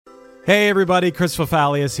Hey everybody, Chris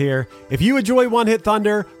Fafalius here. If you enjoy One Hit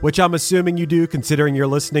Thunder, which I'm assuming you do considering you're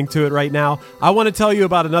listening to it right now, I want to tell you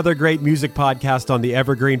about another great music podcast on the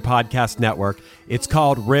Evergreen Podcast Network. It's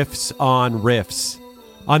called Riffs on Riffs.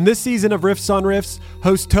 On this season of Riffs on Riffs,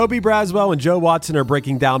 hosts Toby Braswell and Joe Watson are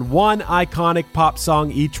breaking down one iconic pop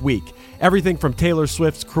song each week. Everything from Taylor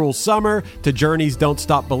Swift's Cruel Summer to Journey's Don't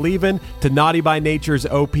Stop Believin' to Naughty by Nature's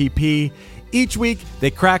OPP. Each week,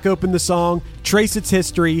 they crack open the song, trace its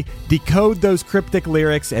history, decode those cryptic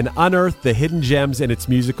lyrics, and unearth the hidden gems in its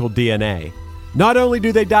musical DNA. Not only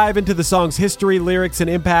do they dive into the song's history, lyrics, and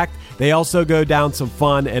impact, they also go down some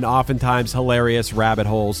fun and oftentimes hilarious rabbit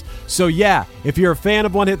holes. So yeah, if you're a fan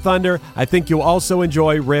of One Hit Thunder, I think you'll also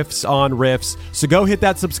enjoy Riffs on Riffs. So go hit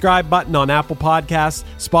that subscribe button on Apple Podcasts,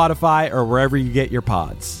 Spotify, or wherever you get your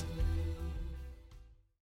pods.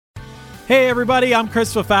 Hey everybody, I'm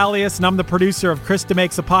Chris Fafalius, and I'm the producer of Krista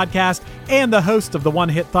Makes a Podcast and the host of the One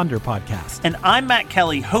Hit Thunder podcast. And I'm Matt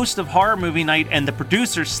Kelly, host of Horror Movie Night and the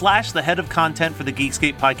producer / the head of content for the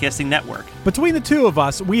Geekscape Podcasting Network. Between the two of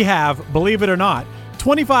us, we have, believe it or not,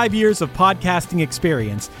 25 years of podcasting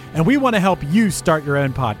experience, and we want to help you start your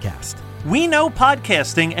own podcast. We know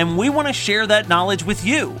podcasting, and we want to share that knowledge with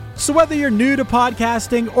you. So whether you're new to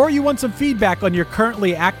podcasting or you want some feedback on your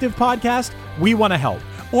currently active podcast, we want to help.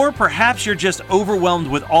 Or perhaps you're just overwhelmed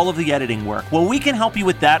with all of the editing work. Well, we can help you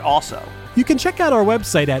with that also. You can check out our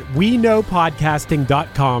website at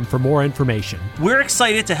weknowpodcasting.com for more information. We're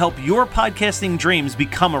excited to help your podcasting dreams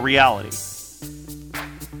become a reality.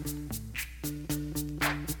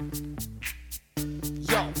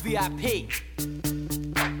 Yo, VIP.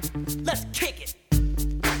 Let's kick it.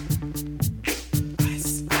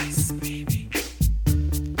 Ice, ice, baby.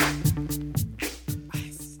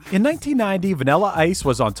 In 1990, Vanilla Ice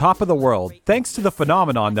was on top of the world thanks to the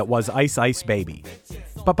phenomenon that was Ice Ice Baby.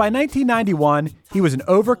 But by 1991, he was an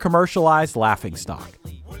over-commercialized laughingstock.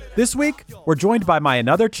 This week, we're joined by my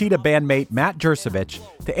Another Cheetah bandmate Matt Jersevich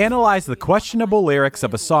to analyze the questionable lyrics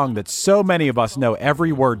of a song that so many of us know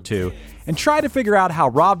every word to and try to figure out how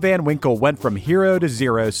Rob Van Winkle went from hero to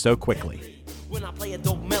zero so quickly. When I play a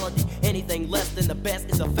dope melody, anything less than the best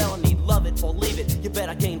is a felony. Love it or leave it, you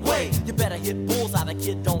better gain weight. You better hit bullseye, the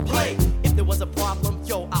kid don't play. If there was a problem,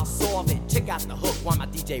 yo, I'll solve it. Check out the hook while my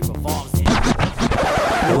DJ revolves it.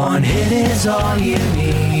 One hit is all you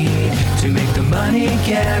need to make the money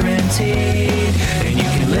guaranteed, and you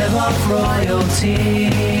can live off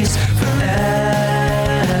royalties forever.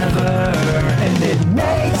 And it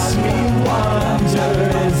makes me wonder,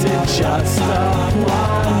 is it just a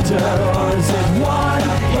wonder, or is it one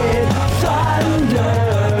hit thunder?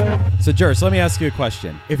 So, Jers, let me ask you a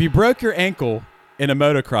question. If you broke your ankle in a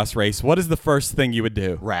motocross race, what is the first thing you would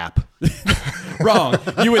do? Rap. Wrong.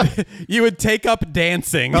 You would take up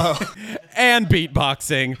dancing and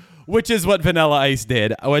beatboxing, which is what Vanilla Ice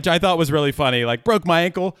did, which I thought was really funny. Like, broke my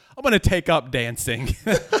ankle, I'm going to take up dancing.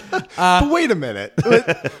 But wait a minute.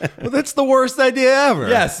 Well, that's the worst idea ever.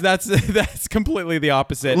 Yes, that's completely the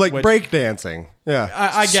opposite. Like break dancing. Yeah.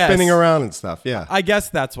 I guess. Spinning around and stuff. Yeah. I guess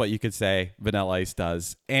that's what you could say Vanilla Ice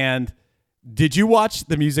does. And did you watch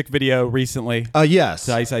the music video recently? Yes.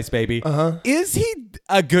 To Ice Ice Baby? Uh-huh. Is he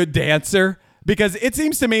a good dancer? Because it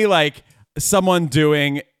seems to me like someone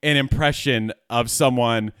doing an impression of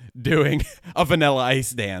someone doing a Vanilla Ice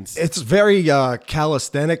dance. It's very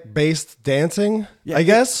calisthenic based dancing, yeah, I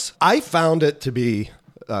guess. I found it to be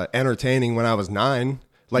entertaining when I was 9.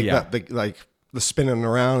 Like the spinning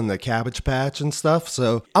around in the Cabbage Patch and stuff.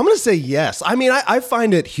 So I'm going to say yes. I mean, I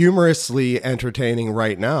find it humorously entertaining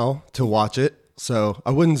right now to watch it. So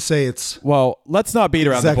I wouldn't say it's let's not beat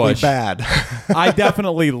around the bush. Bad. I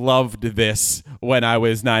definitely loved this when I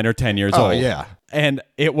was 9 or 10 years old. Oh, yeah. And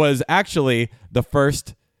it was actually the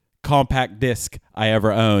first compact disc I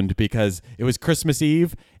ever owned because it was Christmas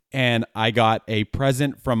Eve and I got a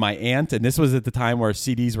present from my aunt. And this was at the time where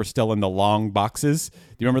CDs were still in the long boxes. Do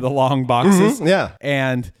you remember the long boxes? Mm-hmm, yeah.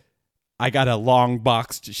 And I got a long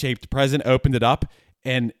boxed shaped present, opened it up,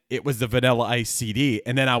 and it was the Vanilla Ice CD.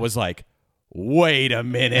 And then I was like, wait a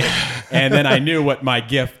minute. And then I knew what my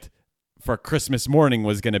gift for Christmas morning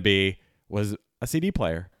was going to be was a CD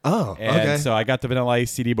player. Oh, and okay. So I got the Vanilla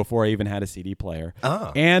Ice CD before I even had a CD player.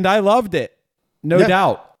 Oh. And I loved it. No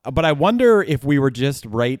doubt. But I wonder if we were just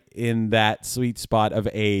right in that sweet spot of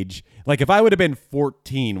age. Like if I would have been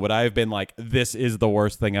 14, would I have been like, this is the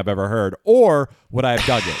worst thing I've ever heard? Or would I have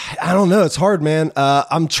dug it? I don't know. It's hard, man.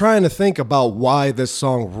 I'm trying to think about why this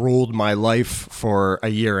song ruled my life for a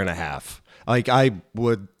year and a half. Like I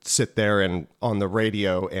would sit there and on the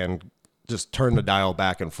radio and just turn the dial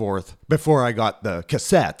back and forth before I got the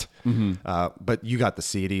cassette. But you got the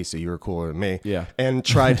CD, so you were cooler than me. Yeah. And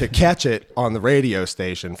tried to catch it on the radio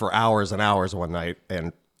station for hours and hours one night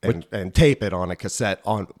and tape it on a cassette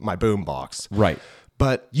on my boombox. Right.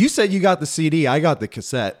 But you said you got the CD. I got the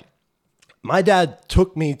cassette. My dad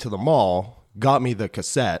took me to the mall, got me the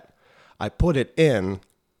cassette. I put it in.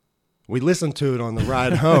 We listened to it on the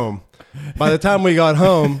ride home. By the time we got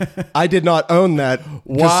home, I did not own that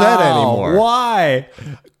cassette anymore. Why?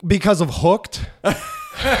 Because of Hooked.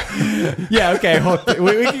 Yeah, okay, Hooked.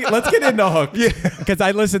 Let's get into Hooked. Because I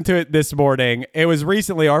listened to it this morning. It was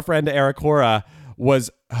recently, our friend Eric Hora was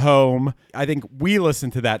home. I think we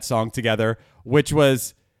listened to that song together, which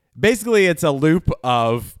was basically it's a loop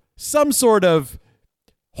of some sort of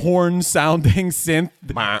horn-sounding synth.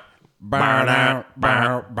 But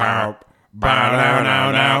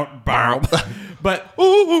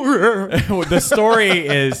the story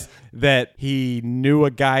is that he knew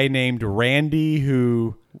a guy named Randy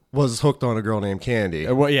who was hooked on a girl named Candy.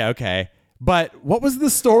 Well, yeah, okay. But what was the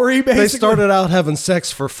story, basically? They started out having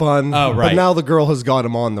sex for fun, oh, right. But now the girl has got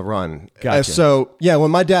him on the run. Gotcha. So, yeah, when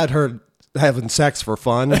my dad heard having sex for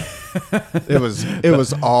fun, it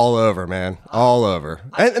was all over, man. All over.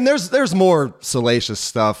 And there's more salacious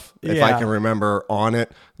stuff, if I can remember, on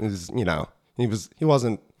it. He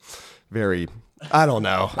wasn't very... I don't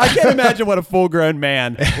know. I can't imagine what a full-grown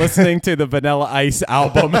man listening to the Vanilla Ice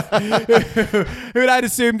album. Who I'd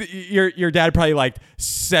assumed your dad probably liked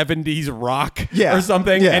 70s rock or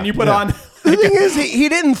something, and you put on. The thing is, he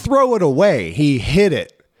didn't throw it away. He hid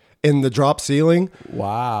it in the drop ceiling.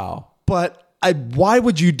 Wow. But why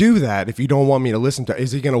would you do that if you don't want me to listen to it?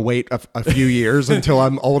 Is he going to wait a few years until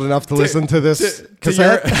I'm old enough to listen to this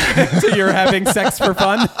cassette? So you're having sex for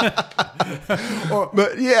fun? Or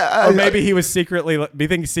maybe he was secretly, do you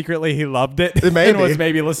think secretly he loved it? Maybe. And was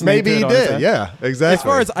maybe listening to it? Maybe he did, yeah, exactly. As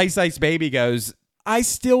far as Ice Ice Baby goes, I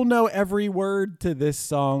still know every word to this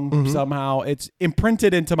song somehow. It's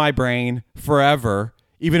imprinted into my brain forever.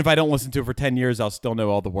 Even if I don't listen to it for 10 years, I'll still know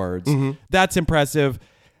all the words. That's impressive.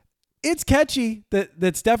 It's catchy.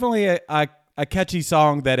 That's definitely a catchy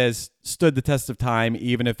song that has stood the test of time,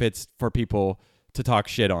 even if it's for people to talk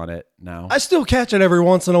shit on it now. I still catch it every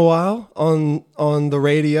once in a while on the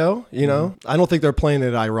radio. You know, I don't think they're playing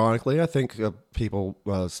it ironically. I think people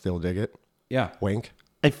still dig it. Yeah. Wink.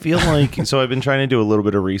 I feel like, so I've been trying to do a little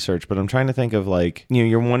bit of research, but I'm trying to think of like,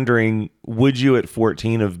 you're wondering, would you at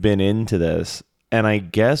 14 have been into this? And I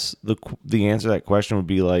guess the answer to that question would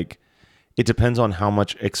be like, it depends on how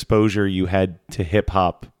much exposure you had to hip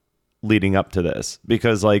hop leading up to this.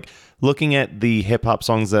 Because like looking at the hip hop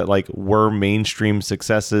songs that like were mainstream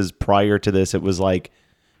successes prior to this, it was like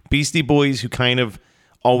Beastie Boys, who kind of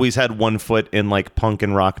always had one foot in like punk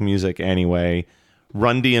and rock music anyway.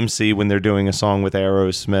 Run DMC when they're doing a song with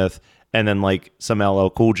Aerosmith, and then like some LL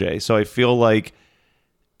Cool J. So I feel like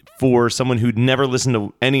for someone who'd never listened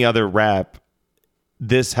to any other rap,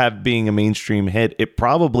 this being a mainstream hit, it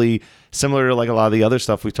probably, similar to like a lot of the other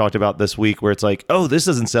stuff we've talked about this week, where it's like, oh, this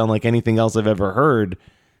doesn't sound like anything else I've ever heard.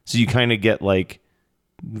 So you kind of get like,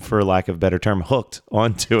 for lack of a better term, hooked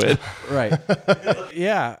onto it. Right.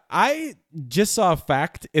 Yeah. I just saw a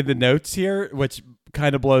fact in the notes here, which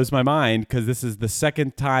kind of blows my mind because this is the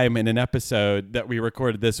second time in an episode that we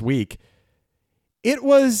recorded this week. It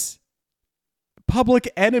was Public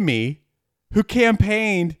Enemy who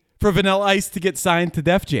campaigned for Vanilla Ice to get signed to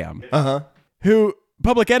Def Jam. Who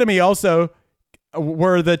Public Enemy also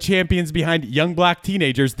were the champions behind Young Black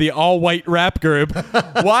Teenagers, the all-white rap group.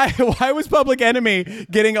 Why was Public Enemy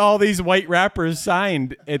getting all these white rappers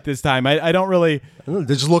signed at this time? I don't really... They're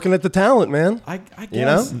just looking at the talent, man. I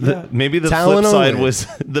guess. Maybe the Talent flip side only. was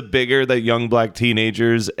the bigger that Young Black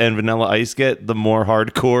Teenagers and Vanilla Ice get, the more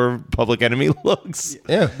hardcore Public Enemy looks.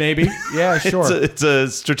 Yeah. Maybe. Yeah, sure. It's a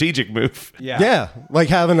strategic move. Yeah. Like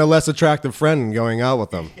having a less attractive friend and going out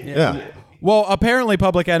with them. Yeah. Well, apparently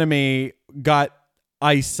Public Enemy got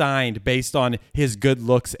Ice signed based on his good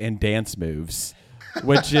looks and dance moves,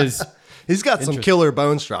 which is... He's got some killer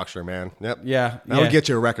bone structure, man. Yep. Yeah. That would get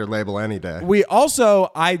you a record label any day.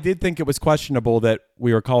 I did think it was questionable that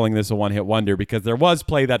we were calling this a one-hit wonder because there was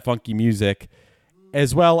Play That Funky Music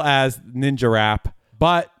as well as Ninja Rap,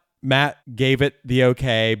 but Matt gave it the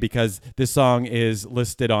okay because this song is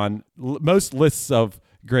listed on most lists of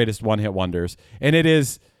greatest one-hit wonders. And it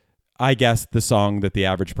is, I guess, the song that the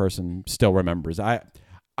average person still remembers. I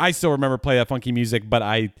still remember Play That Funky Music, but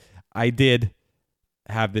I did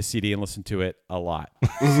have this CD and listen to it a lot.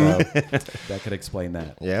 So that could explain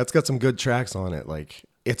that. Yeah, it's got some good tracks on it, like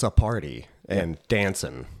It's a Party and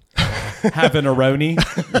Dancing. Having a Roni.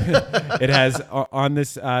 It has on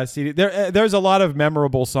this CD. There's a lot of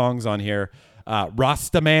memorable songs on here.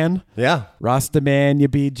 Rasta Man. Yeah. Rasta Man, you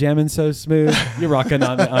be jamming so smooth. You're rocking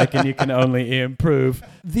on the ike and you can only improve.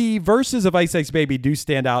 The verses of Ice Ice Baby do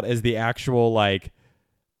stand out as the actual, like,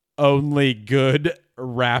 only good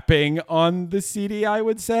rapping on the CD, I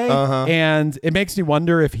would say. And it makes me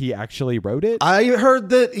wonder if he actually wrote it. I heard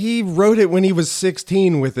that he wrote it when he was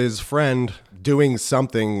 16 with his friend doing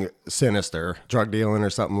something sinister, drug dealing or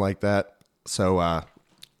something like that. So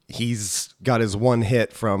he's got his one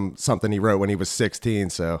hit from something he wrote when he was 16.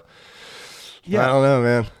 So Yeah. I don't know,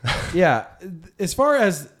 man. Yeah. As far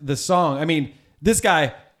as the song, I mean, this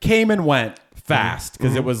guy came and went fast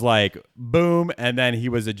because it was like boom, and then he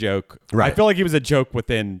was a joke. Right. I feel like he was a joke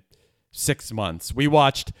within 6 months. We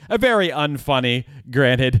watched a very unfunny,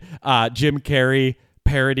 granted, Jim Carrey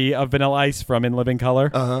parody of Vanilla Ice from In Living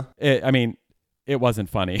Color. I mean, it wasn't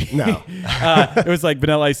funny. No. It was like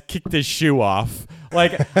Vanilla Ice kicked his shoe off.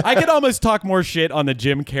 Like, I could almost talk more shit on the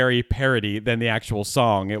Jim Carrey parody than the actual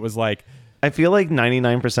song. It was like, I feel like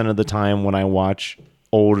 99% of the time when I watch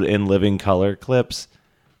old In Living Color clips,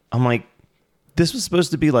 I'm like, this was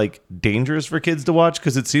supposed to be like dangerous for kids to watch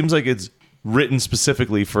because it seems like it's written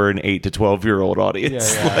specifically for an 8 to 12-year-old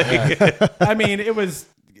audience. I mean, it was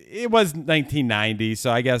 1990, so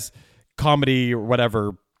I guess comedy or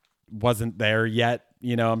whatever wasn't there yet.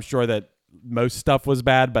 You know, I'm sure that most stuff was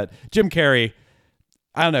bad, but Jim Carrey,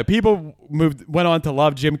 I don't know. People went on to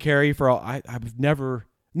love Jim Carrey for all. I've never,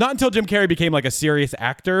 not until Jim Carrey became like a serious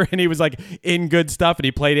actor and he was like in good stuff and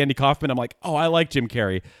he played Andy Kaufman. I'm like, oh, I like Jim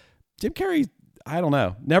Carrey. Jim Carrey, I don't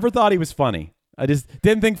know. Never thought he was funny. I just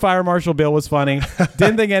didn't think Fire Marshal Bill was funny.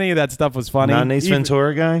 Didn't think any of that stuff was funny. Not an Ace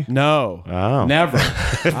Ventura guy? No. Oh. Never.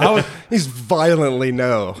 He's violently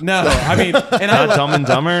no. No. I mean, and Not Dumb and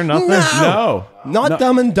Dumber? Nothing? No. Not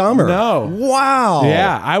Dumb and Dumber. No. Wow.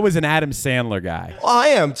 Yeah, I was an Adam Sandler guy. Well, I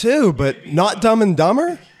am too, but not Dumb and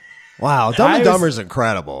Dumber? Wow. Dumb and Dumber's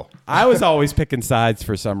incredible. I was always picking sides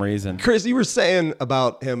for some reason. Chris, you were saying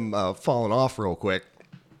about him falling off real quick.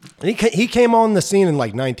 He came on the scene in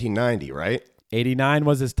like 1990, right? 89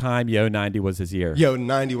 was his time. Yo, 90 was his year. Yo,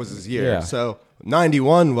 90 was his year. Yeah. So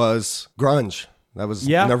 91 was grunge. That was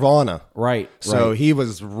Nirvana. Right. So he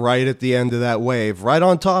was right at the end of that wave, right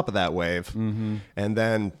on top of that wave. Mm-hmm. And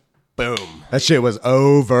then, boom. That shit was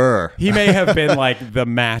over. He may have been like the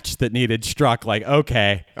match that needed struck. Like,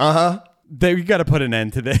 okay. You got to put an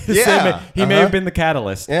end to this. Yeah. He may have been the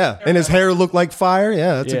catalyst. Yeah. And his hair looked like fire.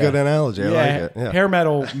 Yeah, that's a good analogy. I like it. Yeah. Hair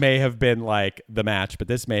metal may have been like the match, but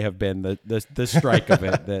this may have been the strike of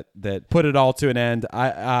it that put it all to an end.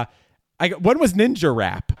 When was Ninja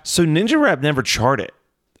Rap? So Ninja Rap never charted.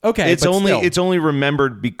 Okay, it's but only still. it's only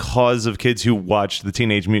remembered because of kids who watched the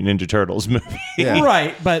Teenage Mutant Ninja Turtles movie. Yeah.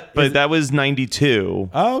 Right, but that was 92.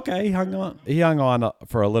 Oh, okay, he hung on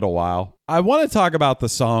for a little while. I want to talk about the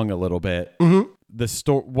song a little bit. Mm-hmm. The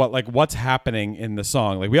story, what's happening in the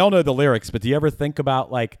song. Like, we all know the lyrics, but do you ever think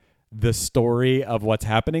about like the story of what's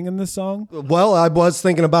happening in the song? Well, I was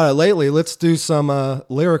thinking about it lately. Let's do some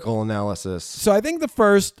lyrical analysis. So I think the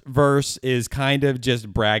first verse is kind of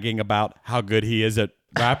just bragging about how good he is at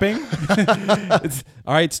rapping. It's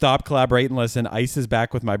all right, stop, collaborate, and listen. Ice is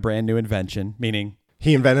back with my brand new invention, meaning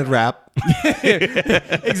He invented rap.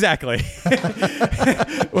 Exactly.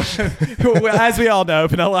 As we all know,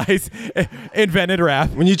 Vanilla Ice invented rap.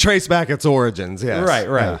 When you trace back its origins, yes. Right.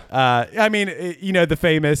 Yeah. I mean, you know, the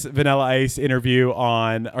famous Vanilla Ice interview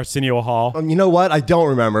on Arsenio Hall. You know what? I don't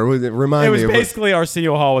remember. Remind me. It was of basically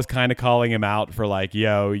Arsenio Hall was kind of calling him out for like,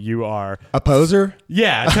 yo, you are a poser.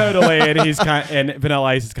 Yeah, totally. And he's and Vanilla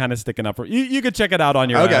Ice is kind of sticking up for you. You could check it out on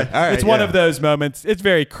your own. Okay, all right. It's one of those moments. It's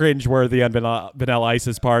very cringeworthy on Vanilla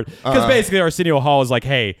Ice's part because basically Arsenio Hall is like,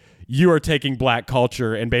 hey, you are taking black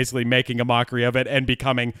culture and basically making a mockery of it and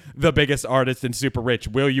becoming the biggest artist and super rich.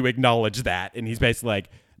 Will you acknowledge that? And he's basically like,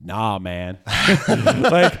 nah, man.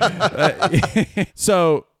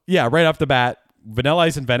 So yeah, right off the bat, Vanilla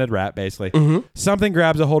Ice invented rap, basically. Mm-hmm. Something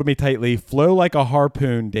grabs a hold of me tightly, flow like a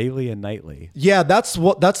harpoon daily and nightly. Yeah, that's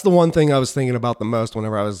the one thing I was thinking about the most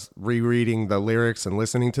whenever I was rereading the lyrics and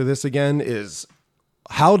listening to this again is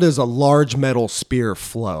how does a large metal spear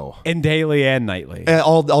flow? And daily and nightly.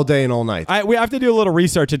 All day and all night. We have to do a little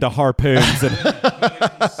research into harpoons. And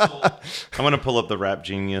I'm going to pull up the Rap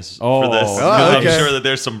Genius for this. Oh, okay. I'm sure that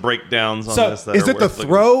there's some breakdowns on this. Is it the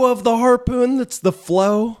throw of the harpoon that's the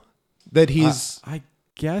flow? That he's, I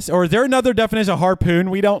guess, or is there another definition of harpoon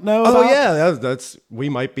we don't know about? Oh yeah, that's we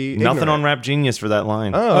might be nothing ignorant. on Rap Genius for that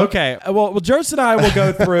line. Oh, okay. Well, Joseph and I will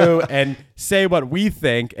go through and say what we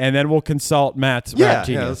think, and then we'll consult Matt's Rap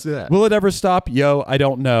Genius. Yeah, let's do that. Will it ever stop? Yo, I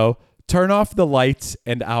don't know. turn off the lights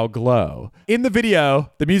and I'll glow. In the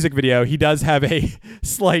video, the music video, he does have a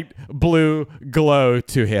slight blue glow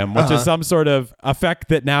to him, which is some sort of effect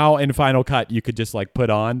that now in Final Cut you could just like put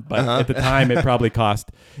on. But at the time, it probably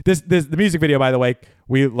cost the music video, by the way,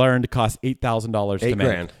 we learned cost $8,000 to make.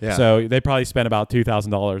 $8,000, yeah. So they probably spent about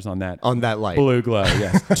 $2,000 on that light. blue glow.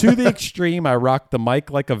 Yes. To the extreme, I rock the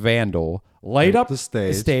mic like a vandal. Light up the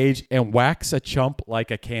stage and wax a chump like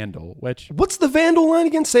a candle. Which What's the Vandal line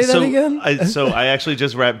again? Say that again. I actually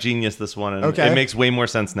just Rap Genius this one, and Okay. it makes way more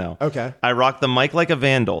sense now. Okay. I rock the mic like a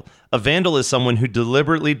vandal. A vandal is someone who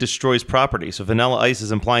deliberately destroys property. So Vanilla Ice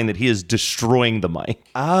is implying that he is destroying the mic.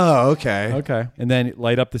 Oh, okay. okay, and then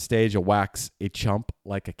light up the stage and wax a chump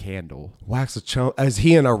like a candle. Wax a chump. Is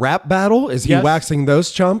he in a rap battle? Is he Yes. waxing those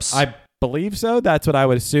chumps? I believe so. That's what I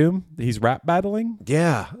would assume. He's rap battling.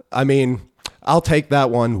 Yeah. I mean, I'll take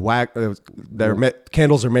that one.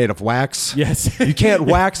 Candles are made of wax. Yes. You can't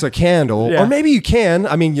wax a candle. Yeah. Or maybe you can.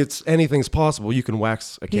 I mean, anything's possible. You can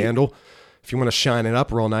wax a candle if you want to shine it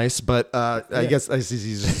up real nice. But I guess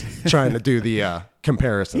he's just trying to do the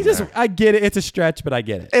comparison. I get it. It's a stretch, but I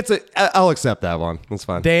get it. I'll accept that one. That's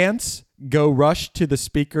fine. Dance, go rush to the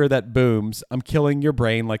speaker that booms. I'm killing your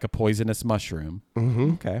brain like a poisonous mushroom.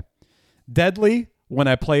 Mm-hmm. Okay. Deadly, when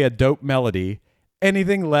I play a dope melody.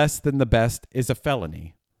 Anything less than the best is a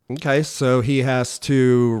felony. Okay, so he has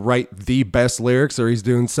to write the best lyrics or he's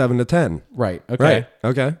doing 7 to 10. Right. Okay. Right.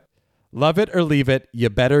 Okay. Love it or leave it.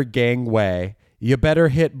 You better gang way. You better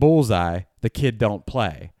hit bullseye. The kid don't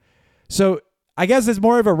play. So I guess it's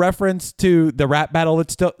more of a reference to the rap battle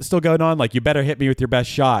that's still going on. Like, you better hit me with your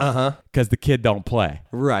best shot because the kid don't play.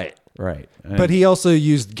 Right. Right. But he also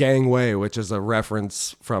used gangway, which is a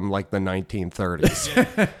reference from like the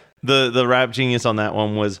 1930s. The Rap Genius on that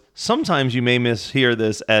one was, sometimes you may mishear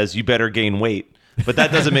this as you better gain weight, but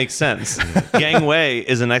that doesn't make sense. Gangway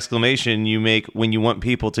is an exclamation you make when you want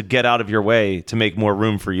people to get out of your way to make more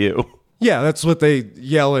room for you. Yeah, that's what they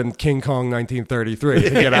yell in King Kong 1933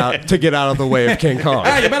 to get out of the way of King Kong.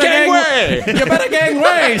 Hey, you better gangway. You better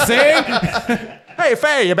gangway, see? Hey,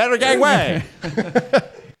 Faye, you better gangway.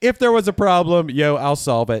 If there was a problem, I'll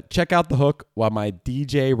solve it. Check out the hook while my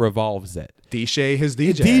DJ revolves it. D-Shay, his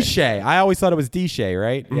DJ. D-Shay. I always thought it was D-Shay,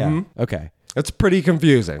 right? Yeah. Okay. It's pretty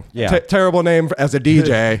confusing. Yeah. Terrible name as a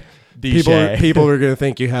DJ. D-Shay. People are going to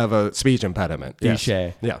think you have a speech impediment.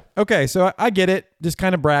 D-Shay. Yes. Yeah. Okay, so I get it. Just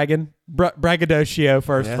kind of bragging. Braggadocio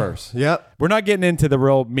first. Yep. We're not getting into the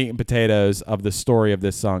real meat and potatoes of the story of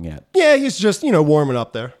this song yet. Yeah, he's just, warming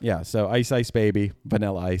up there. Yeah, so Ice Ice Baby,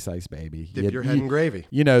 Vanilla Ice Ice Baby. Dip your head in gravy.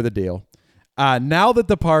 You know the deal. Now that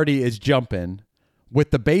the party is jumping,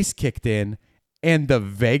 with the bass kicked in, and the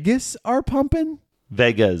Vegas are pumping?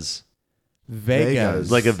 Vegas.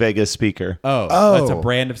 Like a Vegas speaker. Oh, that's a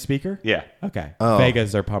brand of speaker? Yeah. Okay.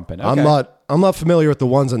 Vegas are pumping. Okay. I'm not familiar with the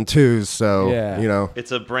ones and twos, so Yeah.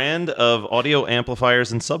 It's a brand of audio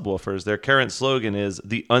amplifiers and subwoofers. Their current slogan is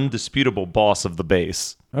the undisputable boss of the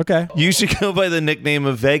bass. Okay. You should go by the nickname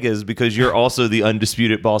of Vegas because you're also the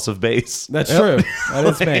undisputed boss of bass. That's true. That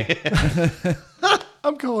is me.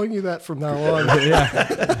 I'm calling you that from now on.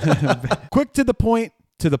 Quick to the point,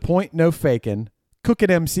 no faking. Cooking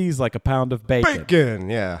MCs like a pound of bacon. Bacon,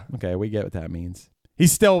 yeah. Okay, we get what that means.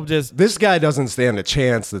 He's still just... This guy doesn't stand a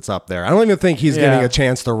chance that's up there. I don't even think he's getting a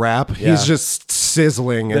chance to rap. Yeah. He's just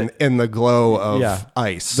sizzling in the glow of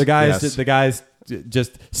ice. The guy's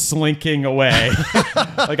just slinking away.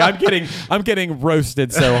 Like I'm getting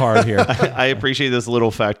roasted so hard here. I appreciate this little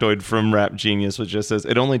factoid from Rap Genius, which just says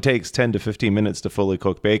it only takes 10 to 15 minutes to fully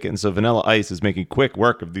cook bacon. So Vanilla Ice is making quick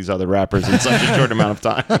work of these other rappers in such a short amount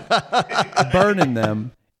of time. Burning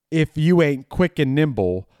them. If you ain't quick and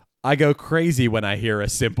nimble, I go crazy when I hear a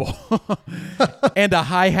cymbal. And a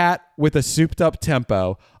hi-hat with a souped up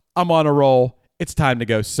tempo. I'm on a roll. It's time to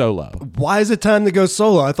go solo. Why is it time to go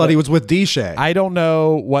solo? I thought he was with D-Shay. I don't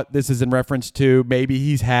know what this is in reference to. Maybe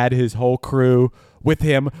he's had his whole crew with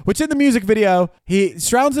him, which in the music video, he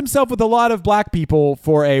surrounds himself with a lot of black people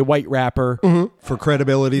for a white rapper. Mm-hmm. For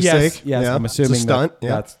credibility's sake. Yes, yeah. I'm assuming it's a stunt.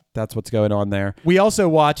 that's what's going on there. We also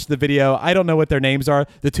watched the video. I don't know what their names are.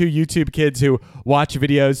 The two YouTube kids who watch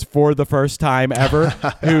videos for the first time ever.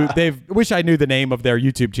 Wish I knew the name of their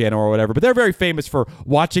YouTube channel or whatever, but they're very famous for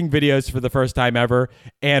watching videos for the first time ever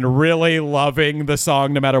and really loving the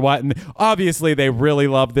song no matter what. And obviously they really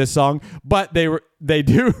love this song, but they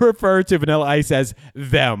do refer to Vanilla Ice as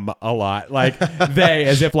them a lot. Like they,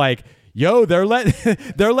 as if like, yo, they're letting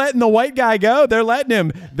the white guy go. They're letting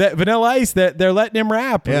him, Vanilla Ice, they're letting him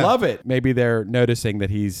rap. Yeah. Love it. Maybe they're noticing that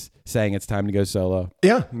he's saying it's time to go solo.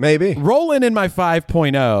 Yeah, maybe. Rolling in my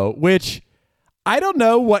 5.0, which I don't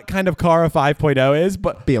know what kind of car a 5.0 is,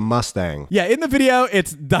 but Be a Mustang. yeah, in the video,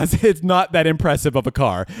 it's not that impressive of a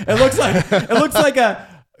car. It looks like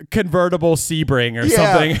a convertible Sebring or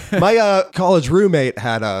something. My college roommate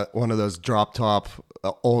had one of those drop top,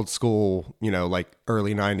 old school, like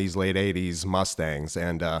early 90s, late 80s Mustangs,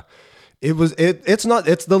 and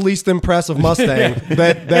it's the least impressive Mustang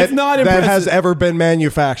that has ever been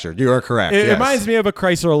manufactured. You are correct. It yes. reminds me of a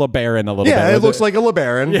Chrysler LeBaron a little bit. Yeah, it looks like a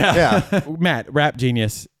LeBaron. Yeah. Matt, Rap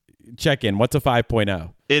Genius, check in. What's a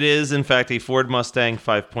 5.0? It is, in fact, a Ford Mustang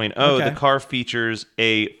 5.0. Okay. The car features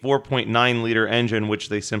a 4.9-liter engine, which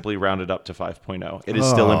they simply rounded up to 5.0. It is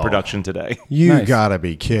still in production today. You Nice. gotta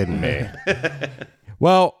be kidding me.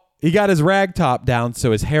 Well, he got his rag top down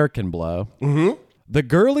so his hair can blow. Mm-hmm. The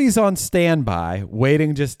girlie's on standby,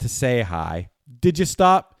 waiting just to say hi. Did you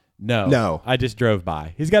stop? No. I just drove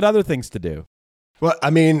by. He's got other things to do. Well,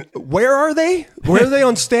 I mean, where are they? Where are they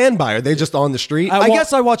on standby? Are they just on the street? I well-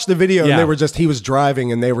 guess I watched the video Yeah. and he was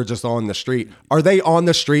driving and they were just on the street. Are they on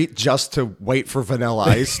the street just to wait for Vanilla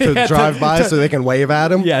Ice to Yeah, drive by so they can wave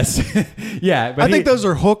at him? Yes. Yeah. But I think those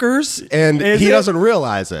are hookers and Is he it? doesn't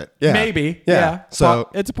realize it. Yeah. Maybe. Yeah. So,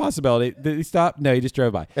 it's a possibility. Did he stop? No, he just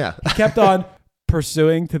drove by. Yeah. He kept on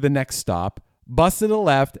pursuing to the next stop, busted a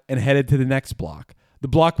left, and headed to the next block. The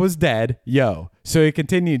block was dead. So he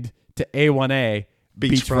continued to A1A,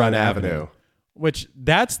 Beachfront Avenue. Which,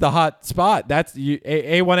 that's the hot spot. That's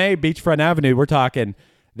A1A, Beachfront Avenue. We're talking,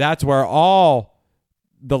 that's where all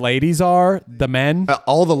the ladies are, the men.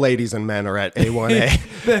 all the ladies and men are at A1A,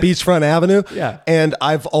 Beachfront Avenue. Yeah. And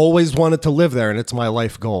I've always wanted to live there, and it's my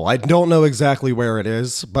life goal. I don't know exactly where it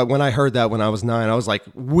is, but when I heard that when I was 9, I was like,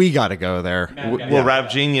 we got to go there. Well, Rap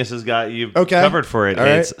Genius has got you Okay. covered for it. All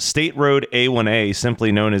right. It's State Road A1A,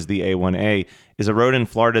 simply known as the A1A, is a road in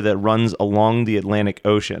Florida that runs along the Atlantic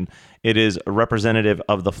Ocean. It is a representative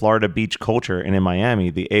of the Florida beach culture, and in Miami,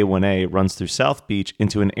 the A1A runs through South Beach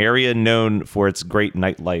into an area known for its great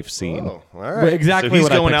nightlife scene. Oh, all right. Exactly So he's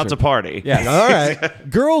what I going out to pictured. party. Yes. All right.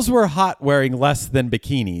 Girls were hot wearing less than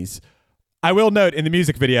bikinis. I will note in the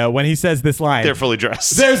music video when he says this line, They're fully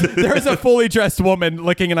dressed. there's a fully dressed woman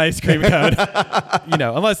licking an ice cream cone.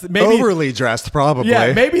 Unless maybe Overly dressed, probably.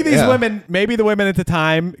 yeah, maybe these Yeah. women, maybe the women at the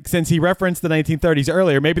time, since he referenced the 1930s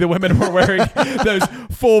earlier, maybe the women were wearing those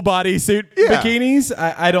full bodysuit bikinis.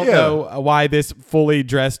 I don't know why this fully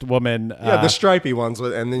dressed woman. Yeah, the stripy ones,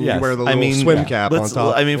 and then Yes. you wear the little swim cap on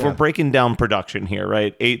top. If we're breaking down production here,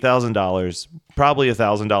 right? $8,000, probably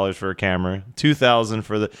 $1,000 for a camera, $2,000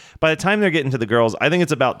 for the. By the time they're getting to the girls, I think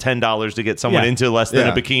it's about $10 to get someone Yeah. into less than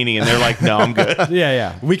Yeah. a bikini, and they're like, "No, I'm good."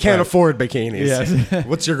 yeah. We can't afford bikinis. Yes.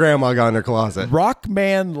 What's your grandma got in her closet?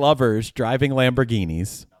 Rockman lovers driving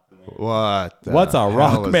Lamborghinis. What? the What's a hell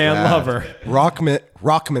rock is man that? lover?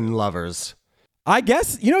 Rockman lovers. I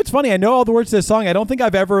guess, it's funny. I know all the words to this song. I don't think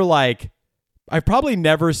I've ever I've probably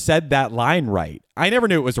never said that line right. I never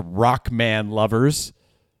knew it was Rockman lovers.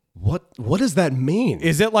 What does that mean?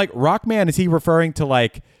 Is it like Rockman? Is he referring to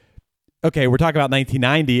okay, we're talking about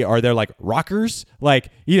 1990. Are there rockers? Like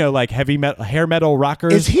heavy metal, hair metal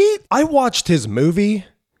rockers? Is he? I watched his movie.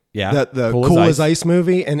 Yeah. The Cool as Ice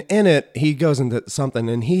movie, and in it he goes into something,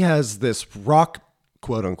 and he has this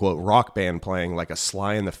quote unquote rock band playing like a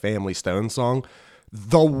Sly and the Family Stone song.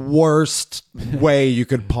 The worst way you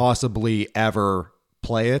could possibly ever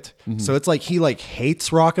play it. Mm-hmm. So it's like he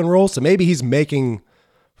hates rock and roll. So maybe he's making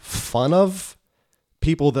fun of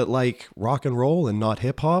people that like rock and roll and not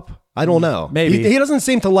hip hop. I don't know. Maybe. he doesn't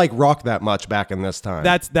seem to like rock that much back in this time.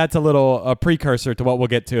 That's a precursor to what we'll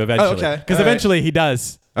get to eventually. Okay. Because All right. eventually he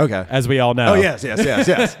does. Okay. As we all know. Oh yes.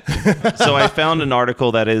 So I found an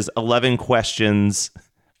article that is 11 questions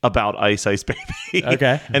about Ice Ice Baby.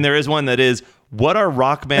 Okay. And there is one that is, what are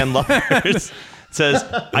rock band lovers? It says,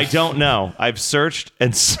 I don't know. I've searched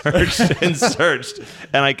and searched and searched,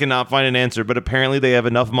 and I cannot find an answer. But apparently they have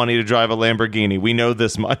enough money to drive a Lamborghini. We know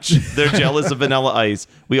this much. They're jealous of Vanilla Ice.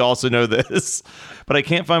 We also know this. But I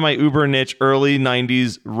can't find my uber niche early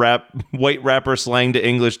 90s white rapper slang to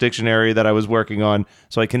English dictionary that I was working on,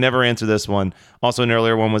 so I can never answer this one. Also, an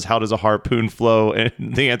earlier one was, how does a harpoon flow? And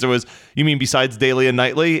the answer was, you mean besides daily and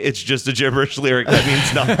nightly? It's just a gibberish lyric that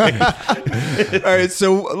means nothing. All right,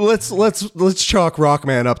 so let's chalk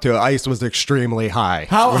Rockman up to Ice was extremely high.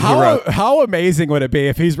 How amazing would it be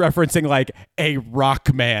if he's referencing a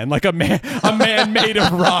rock man, a man made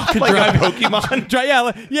of rock, Like driving a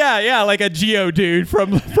Pokemon? yeah, like a Geo dude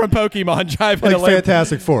from Pokemon driving like a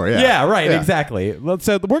Fantastic Four, yeah. Yeah, right, exactly.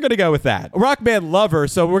 So we're gonna go with that. Rockman lover.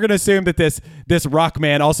 So we're gonna assume that this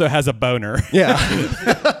Rockman also has a boner. Yeah.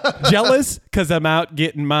 Jealous because I'm out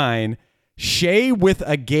getting mine. Shay with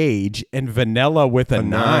a gauge and Vanilla with a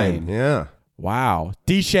nine. Yeah. Wow.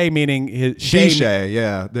 DJ meaning his DJ,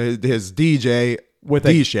 yeah. His DJ with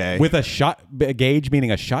DJ. With a gauge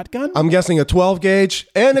meaning a shotgun? I'm guessing a 12 gauge,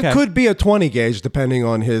 and Okay. it could be a 20 gauge depending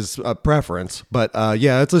on his preference. But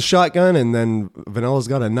yeah, it's a shotgun, and then Vanilla's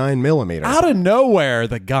got a 9mm. Out of nowhere,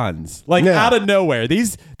 the guns. Like Yeah. out of nowhere.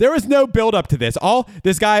 There was no build up to this. All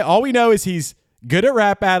we know is he's good at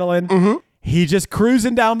rap battling. Mm-hmm. He just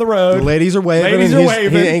cruising down the road. The ladies are waving, Ladies and are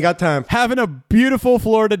waving. he ain't got time. Having a beautiful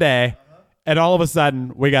Florida day. And all of a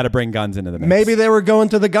sudden, we got to bring guns into the mix. Maybe they were going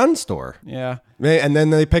to the gun store. Yeah. And then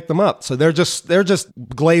they picked them up. So they're just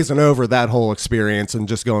glazing over that whole experience and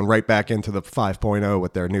just going right back into the 5.0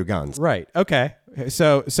 with their new guns. Right. Okay.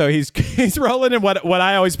 So he's rolling in what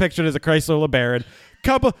I always pictured as a Chrysler LeBaron.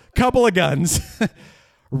 Couple of guns.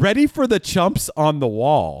 Ready for the chumps on the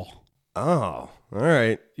wall. Oh, all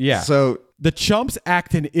right. Yeah. So the chumps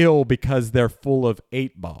acting ill because they're full of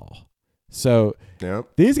 8-ball. So yeah,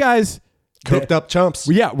 these guys... coked up chumps.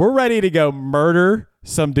 Yeah, we're ready to go murder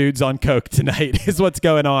some dudes on coke tonight is what's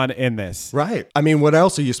going on in this. Right. I mean, what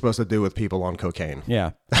else are you supposed to do with people on cocaine?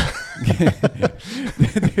 Yeah.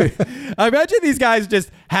 I imagine these guys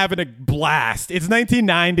just having a blast. It's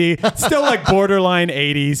 1990, still like borderline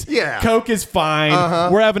 80s. Yeah. Coke is fine.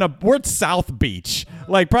 We're at South Beach,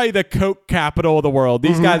 like probably the coke capital of the world.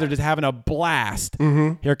 These guys are just having a blast.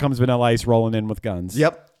 Here comes Vanilla Ice rolling in with guns.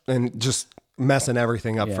 Yep. And just messing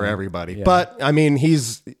everything up for everybody. Yeah. But I mean,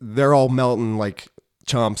 they're all melting like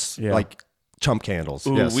chumps, like chump candles.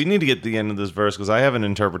 Ooh, Yes. we need to get to the end of this verse because I have an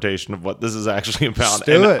interpretation of what this is actually about. Let's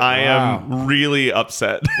do it. I am really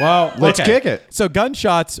upset. Well, Let's kick it. So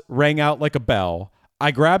gunshots rang out like a bell.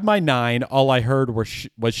 I grabbed my 9. All I heard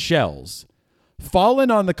was shells. Fallen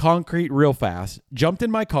on the concrete real fast, jumped in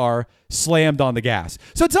my car, slammed on the gas.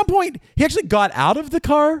 So at some point, he actually got out of the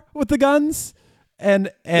car with the guns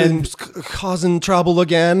and causing trouble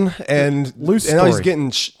again, and Loose and now he's story.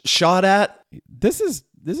 getting shot at. this is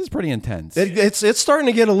pretty intense. It's starting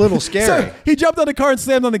to get a little scary. So he jumped on the car and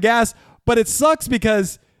slammed on the gas, but it sucks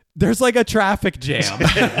because there's like a traffic jam.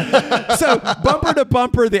 So bumper to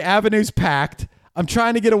bumper, the avenue's packed. I'm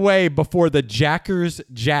trying to get away before the jackers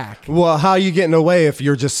jack. Well, how are you getting away if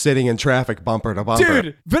you're just sitting in traffic bumper to bumper?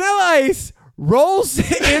 Dude, Vanilla Ice rolls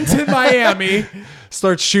into Miami.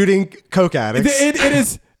 Starts shooting coke addicts.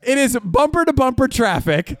 It is bumper to bumper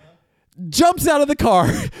traffic. Jumps out of the car,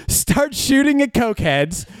 starts shooting at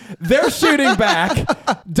cokeheads. They're shooting back.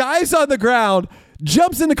 Dives on the ground.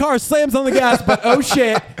 Jumps in the car, slams on the gas. But oh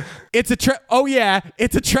shit, it's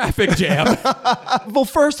a traffic jam. Well,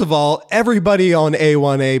 first of all, everybody on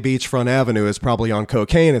A1A Beachfront Avenue is probably on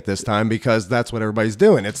cocaine at this time because that's what everybody's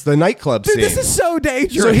doing. It's the nightclub Dude, scene. this is so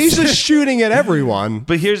dangerous. So he's just shooting at everyone,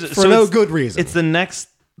 But here's for no it's- good reason. It's the next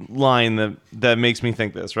line that makes me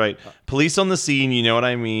think this, right? Police on the scene, you know what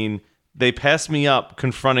I mean? They pass me up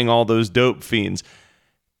confronting all those dope fiends.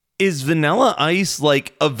 Is Vanilla Ice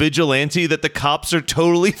like a vigilante that the cops are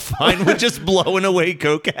totally fine with just blowing away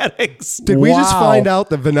coke addicts? Did we just Wow. find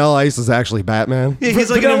out that Vanilla Ice is actually Batman? Yeah,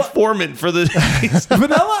 he's like an informant for the.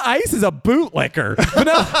 Vanilla Ice is a bootlicker.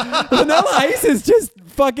 Vanilla Ice is just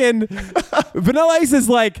fucking. Vanilla Ice is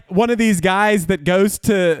like one of these guys that goes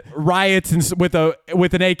to riots and with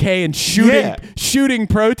an AK and shooting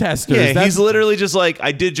protesters. Yeah, That's- he's literally just like,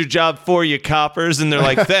 I did your job for you, coppers, and they're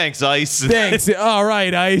like, thanks, Ice. thanks. All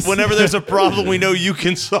right, Ice. Whenever there's a problem, we know you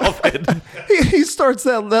can solve it. He starts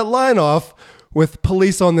that line off with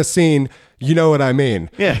police on the scene. You know what I mean?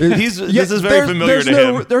 Yeah, this is very familiar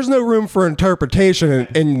to him. There's no room for interpretation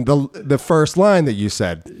in the first line that you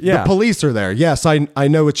said. Yeah. The police are there. Yes, I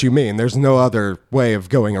know what you mean. There's no other way of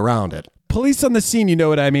going around it. Police on the scene, you know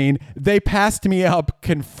what I mean? They passed me up,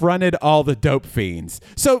 confronted all the dope fiends.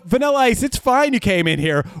 So, Vanilla Ice, it's fine you came in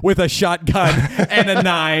here with a shotgun and a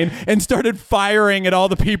 9 and started firing at all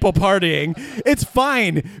the people partying. It's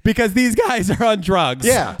fine because these guys are on drugs.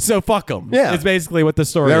 Yeah. So, fuck them. Yeah. It's basically what the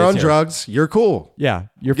story They're is on here. drugs. You're cool. Yeah,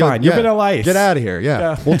 you're Go- fine. You're yeah. Vanilla Ice. Get out of here.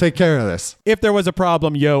 Yeah. We'll take care of this. If there was a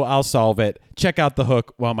problem, I'll solve it. Check out the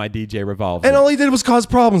hook while my DJ revolves. And it. all he did was cause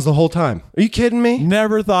problems the whole time. Are you kidding me?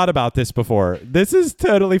 Never thought about this before. This is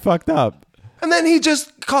totally fucked up. And then he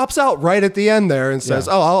just cops out right at the end there and says,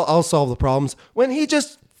 "Oh, I'll solve the problems." When he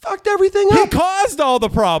just fucked everything He up. caused all the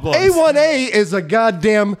problems. A1A is a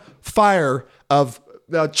goddamn fire of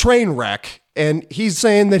a train wreck, and he's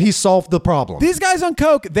saying that he solved the problem. These guys on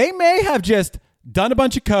coke, they may have just done a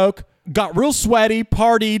bunch of coke, got real sweaty,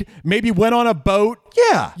 partied, maybe went on a boat.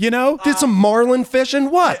 Yeah. You know? Did some marlin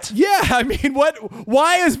fishing? What? Yeah, I mean,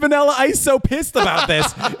 why is Vanilla Ice so pissed about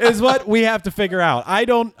this is what we have to figure out. I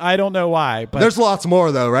don't know why, but There's lots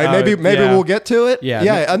more though, right? Maybe yeah. we'll get to it. Yeah.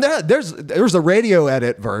 Yeah. And there's a radio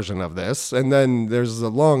edit version of this, and then there's a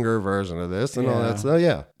longer version of this and all that. So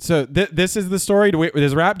yeah. So this is the story.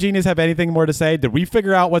 Does Rap Genius have anything more to say? Did we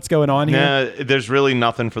figure out what's going on here? Nah, there's really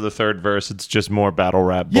nothing for the third verse. It's just more battle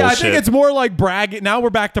rap Yeah, bullshit. I think it's more like bragging. Now we're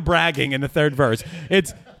back to bragging in the third verse.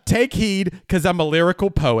 It's take heed because I'm a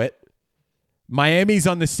lyrical poet. Miami's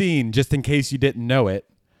on the scene, just in case you didn't know it.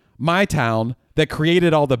 My town that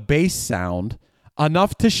created all the bass sound,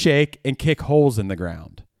 enough to shake and kick holes in the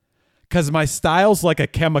ground. Because my style's like a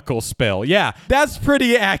chemical spill. Yeah, that's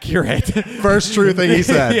pretty accurate. First true thing he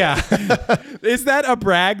said. Yeah. Is that a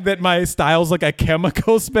brag that my style's like a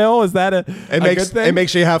chemical spill? Is that a good thing? It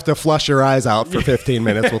makes you have to flush your eyes out for 15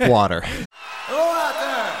 minutes with water.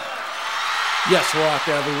 Yes, hello out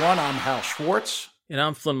there, everyone. I'm Hal Schwartz. And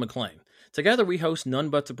I'm Flynn McLean. Together we host None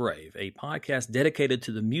But the Brave, a podcast dedicated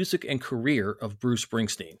to the music and career of Bruce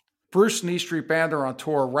Springsteen. Bruce and E Street Band are on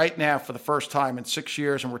tour right now for the first time in 6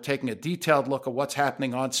 years, and we're taking a detailed look at what's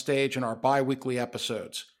happening on stage in our bi-weekly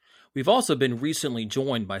episodes. We've also been recently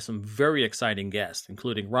joined by some very exciting guests,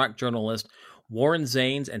 including rock journalist Warren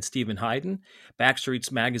Zanes and Stephen Hyden,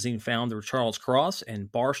 Backstreet's Magazine founder Charles Cross, and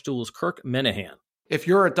Barstool's Kirk Minahan. If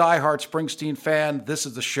you're a diehard Springsteen fan, this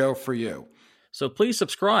is the show for you. So please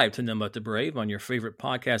subscribe to None But the Brave on your favorite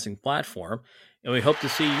podcasting platform, and we hope to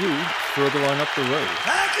see you further on up the road.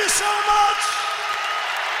 Thank you so much.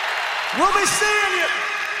 We'll be seeing you.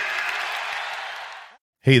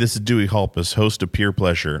 Hey, this is Dewey Halpus, host of Peer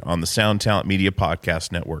Pleasure on the Sound Talent Media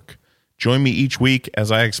Podcast Network. Join me each week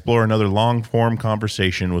as I explore another long-form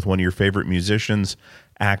conversation with one of your favorite musicians,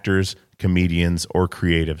 actors, comedians, or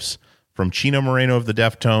creatives. From Chino Moreno of the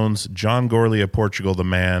Deftones, John Gorley of Portugal the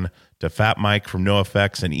Man, to Fat Mike from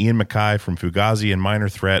NoFX and Ian MacKaye from Fugazi and Minor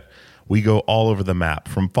Threat, we go all over the map.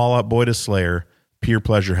 From Fall Out Boy to Slayer, Peer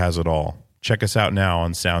Pleasure has it all. Check us out now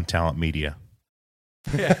on Sound Talent Media.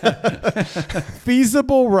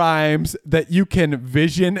 Feasible rhymes that you can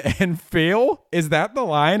vision and feel? Is that the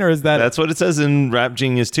line, or is that... That's what it says in Rap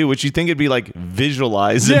Genius too, which you think it'd be like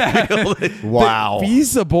visualize and feel it. Wow.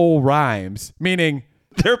 Feasible rhymes, meaning...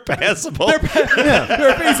 They're passable. They're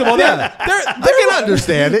feasible. Yeah. I can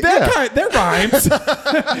understand it. Yeah. They're rhymes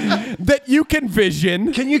that you can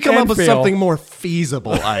vision. Can you come and up with feel. something more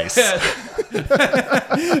feasible, Ice?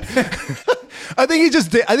 I think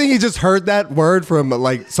he just heard that word from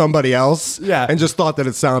like somebody else, and just thought that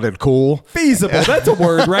it sounded cool. Feasible. That's a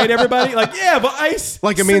word, right? Everybody like, yeah, but Ice.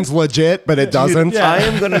 Like it means legit, but it doesn't. I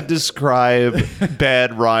am going to describe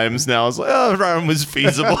bad rhymes now. It's like, oh, the rhyme was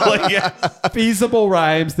feasible. Like, yeah. Feasible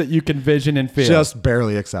rhymes that you can vision and feel. Just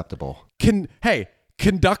barely acceptable.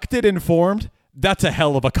 Conducted and formed. That's a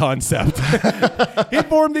hell of a concept. He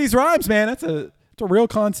formed these rhymes, man. It's a real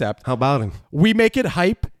concept. How about him? We make it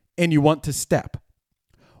hype and you want to step.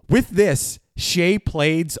 With this, Shay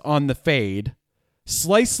plaids on the fade,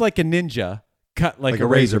 slice like a ninja, cut like a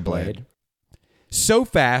razor blade. So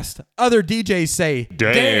fast, other DJs say,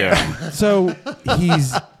 damn. So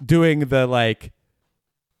he's doing the like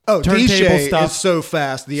turntable DJ stuff. is so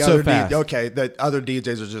fast. The So other fast. the other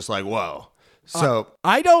DJs are just like, whoa. So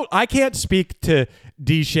I can't speak to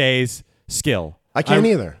DJ's skill. I can't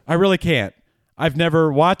either. I really can't. I've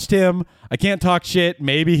never watched him. I can't talk shit.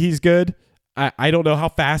 Maybe he's good. I don't know how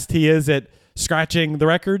fast he is at scratching the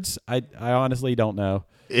records. I honestly don't know.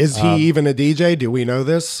 Is he even a DJ? Do we know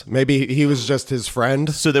this? Maybe he was just his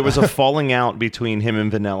friend. So there was a falling out between him and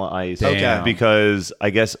Vanilla Ice. Okay. Because I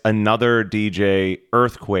guess another DJ,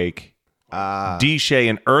 Earthquake, D-Shay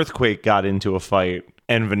and Earthquake got into a fight.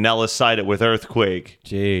 And Vanilla sided with Earthquake.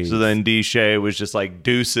 Jeez. So then D-Shay was just like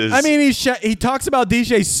deuces. I mean, he talks about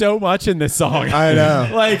DJ so much in this song. I know.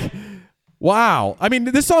 Like, wow. I mean,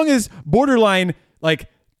 this song is borderline like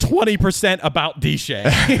 20% about D-Shay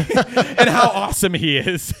and how awesome he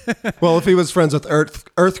is. Well, if he was friends with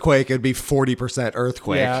Earthquake, it'd be 40%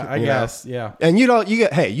 Earthquake. Yeah, I guess. Yeah. And you got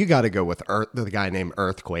to go with the guy named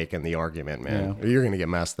Earthquake in the argument, man. Yeah. You're gonna get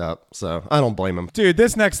messed up. So I don't blame him. Dude,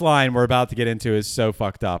 this next line we're about to get into is so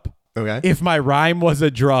fucked up. Okay. If my rhyme was a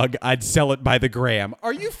drug, I'd sell it by the gram.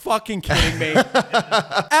 Are you fucking kidding me?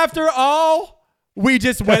 After all we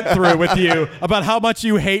just went through with you about how much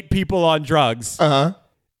you hate people on drugs.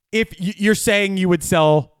 If you're saying you would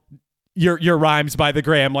sell your rhymes by the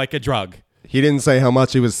gram like a drug. He didn't say how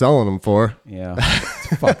much he was selling them for. Yeah.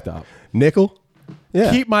 It's fucked up. Nickel?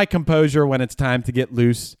 Yeah. Keep my composure when it's time to get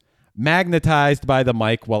loose. magnetized by the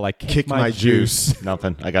mic while I kick my juice.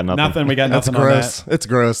 Nothing. I got nothing. Nothing. We got That's nothing gross. on that. It's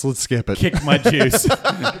gross. Let's skip it. Kick my juice.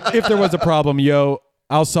 If there was a problem,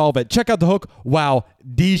 I'll solve it. Check out the hook. Wow,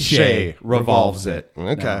 DJ revolves it.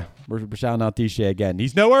 Okay. No, we're shouting out DJ again.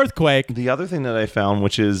 He's no earthquake. The other thing that I found,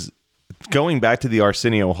 which is going back to the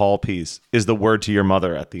Arsenio Hall piece, is the word to your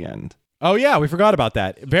mother at the end. Oh, yeah, we forgot about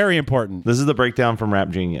that. Very important. This is the breakdown from Rap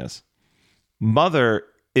Genius. Mother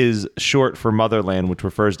is short for motherland, which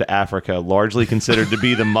refers to Africa, largely considered to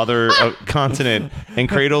be the mother continent and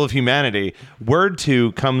cradle of humanity. Word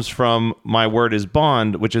to comes from my word is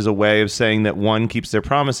bond, which is a way of saying that one keeps their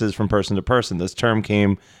promises from person to person. This term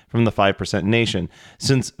came from the 5% Nation.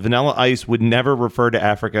 Since Vanilla Ice would never refer to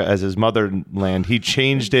Africa as his motherland, he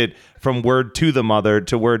changed it from word to the mother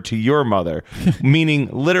to word to your mother, meaning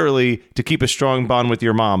literally to keep a strong bond with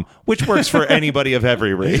your mom, which works for anybody of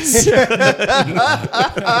every race.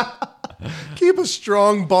 Keep a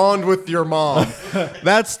strong bond with your mom.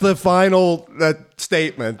 That's the final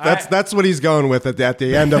statement. That's what he's going with at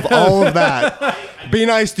the end of all of that. Be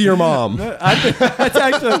nice to your mom. That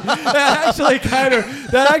actually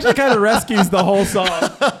kind of rescues the whole song.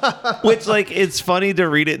 Which, like, it's funny to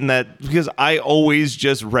read it in that, because I always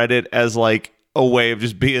just read it as like a way of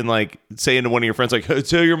just being like saying to one of your friends, like, hey,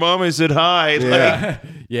 tell your mom I said hi. Yeah.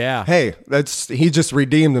 Yeah. Hey, he just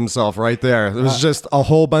redeemed himself right there. It was just a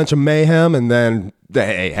whole bunch of mayhem, and then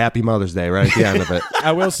hey, happy Mother's Day right at the end of it.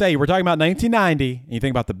 I will say, we're talking about 1990, and you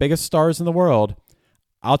think about the biggest stars in the world.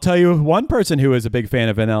 I'll tell you one person who was a big fan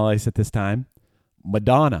of Vanilla Ice at this time,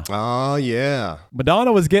 Madonna. Oh, yeah.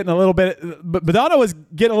 Madonna was getting a little of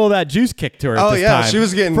that juice kick to her at this time. She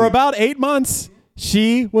was getting... For about 8 months,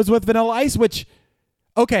 she was with Vanilla Ice, which,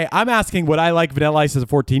 okay, I'm asking would I like Vanilla Ice as a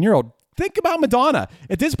 14-year-old? Think about Madonna.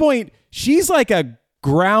 At this point, she's like a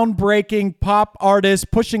groundbreaking pop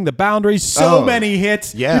artist, pushing the boundaries, so many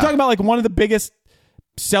hits. Yeah. You're talking about like one of the biggest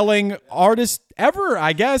selling artists ever,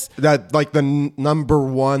 I guess. That like the number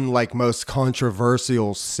one, like most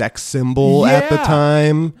controversial sex symbol at the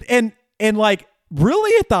time. And like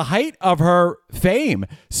really at the height of her fame.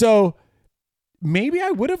 So maybe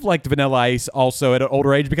I would have liked Vanilla Ice also at an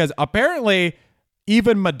older age, because apparently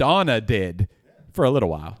even Madonna did for a little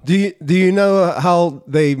while. Do you know how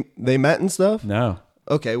they met and stuff? No.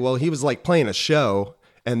 Okay, well, he was like playing a show,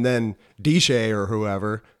 and then DJ or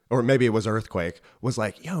whoever, or maybe it was Earthquake, was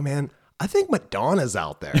like, yo, man, I think Madonna's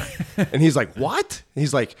out there. And he's like, what?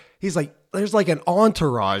 He's like, there's like an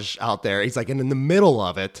entourage out there. He's like, and in the middle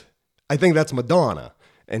of it, I think that's Madonna.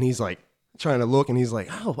 And he's like trying to look, and he's like,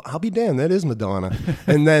 oh, I'll be damned, that is Madonna.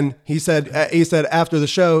 And then he said after the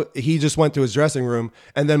show, he just went to his dressing room,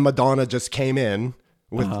 and then Madonna just came in.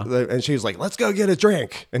 And she was like, let's go get a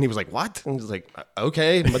drink. And he was like, what? And he was like,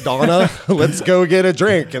 okay, Madonna, let's go get a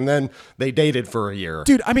drink. And then they dated for a year.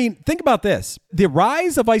 Dude, I mean, think about this. The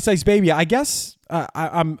rise of Ice Ice Baby, I guess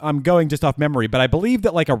I'm going just off memory, but I believe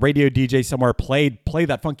that like a radio DJ somewhere played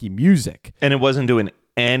that funky music. And it wasn't doing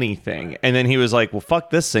anything. And then he was like, well, fuck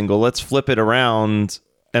this single. Let's flip it around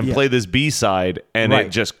and play this B-side. And it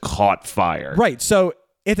just caught fire. Right. So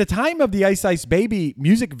at the time of the Ice Ice Baby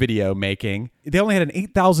music video making, they only had an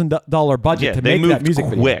 $8,000 budget to make that music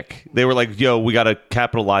video. Quick. They were like, yo, we got to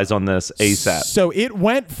capitalize on this ASAP. So it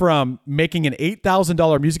went from making an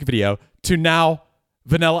 $8,000 music video to now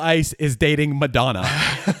Vanilla Ice is dating Madonna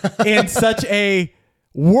in such a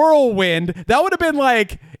whirlwind. That would have been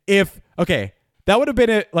like that would have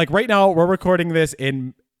been it. Like right now we're recording this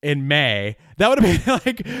in May. That would have been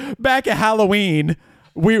like back at Halloween.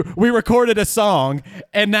 We recorded a song,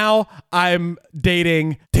 and now I'm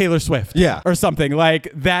dating Taylor Swift, or something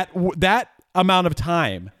like that. That amount of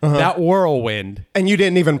time, that whirlwind, and you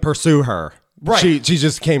didn't even pursue her. Right? She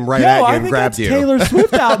just came right at you and grabbed you. Taylor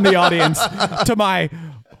Swift out in the audience to my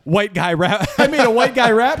white guy rap. I made a white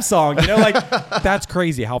guy rap song. You know, like that's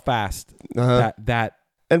crazy how fast that.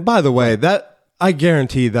 And by the way, I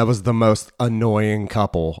guarantee that was the most annoying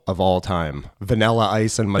couple of all time. Vanilla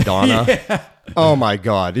Ice and Madonna. Oh my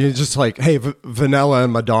God. You're just like, hey, Vanilla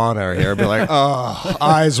and Madonna are here. Be like, oh,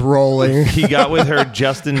 eyes rolling. He got with her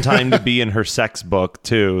just in time to be in her sex book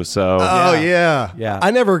too. So yeah.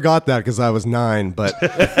 I never got that because I was 9, but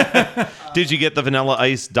did you get the Vanilla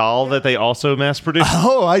Ice doll that they also mass produced?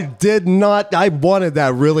 Oh, I did not. I wanted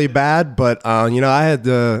that really bad, but I had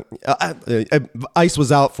to. Ice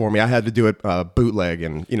was out for me. I had to do it bootleg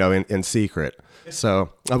and in secret. So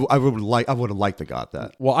I would have liked to got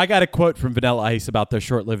that. Well, I got a quote from Vanilla Ice about their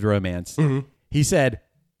short-lived romance. Mm-hmm. He said,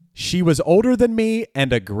 "She was older than me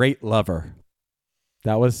and a great lover."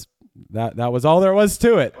 That was that was all there was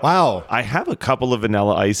to it. Wow. I have a couple of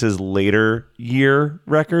Vanilla Ice's later year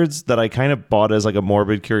records that I kind of bought as like a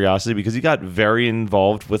morbid curiosity because he got very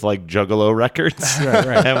involved with like Juggalo Records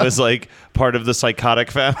and was like part of the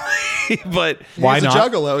Psychotic family. But why not? A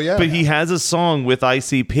Juggalo, yeah. But he has a song with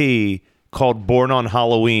ICP called Born on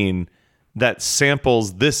Halloween that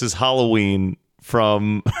samples This Is Halloween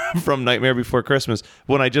from Nightmare Before Christmas.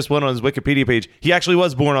 When I just went on his Wikipedia page, he actually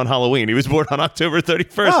was born on Halloween. He was born on October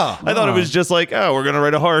 31st. I thought it was just like, we're going to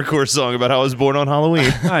write a horrorcore song about how I was born on Halloween.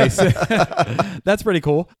 Nice. That's pretty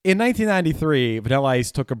cool. In 1993, Vanilla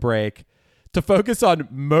Ice took a break to focus on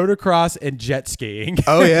motocross and jet skiing.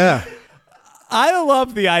 Oh, yeah. I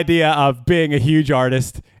love the idea of being a huge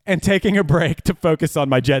artist and taking a break to focus on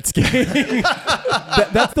my jet skiing.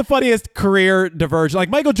 That's the funniest career diversion. Like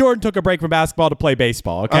Michael Jordan took a break from basketball to play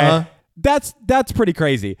baseball. Okay, that's pretty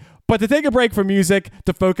crazy. But to take a break from music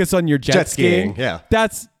to focus on your jet skiing,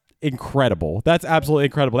 that's incredible. That's absolutely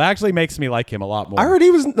incredible. That actually makes me like him a lot more. I heard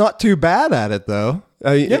he was not too bad at it though.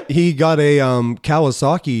 He got a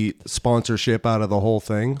Kawasaki sponsorship out of the whole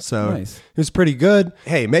thing, so nice. He was pretty good.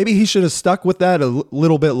 Hey, maybe he should have stuck with that a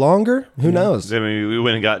little bit longer. Who knows? I mean, we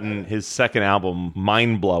went and gotten his second album,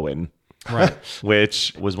 Mind Blowin'. Right.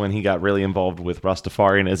 Which was when he got really involved with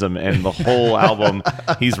Rastafarianism, and the whole album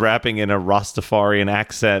he's rapping in a Rastafarian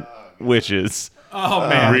accent, which is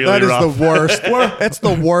really that is rough. the worst. It's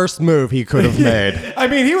the worst move he could have made. I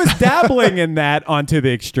mean, he was dabbling in that onto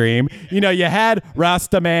the extreme. You know, you had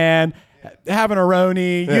Rasta Man, having a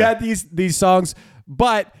Roni, you had these songs,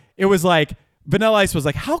 but it was like Vanilla Ice was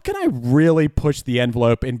like, how can I really push the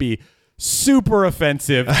envelope and be super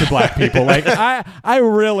offensive to black people? Like I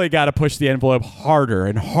really got to push the envelope harder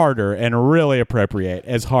and harder and really appropriate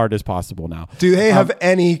as hard as possible now. Do they have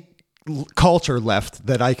any culture left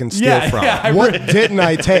that I can steal from? What didn't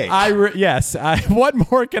I take? Yes. What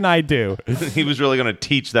more can I do? He was really going to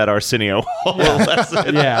teach that Arsenio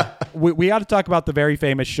lesson. Yeah. We got to talk about the very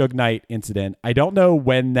famous Suge Knight incident. I don't know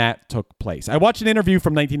when that took place. I watched an interview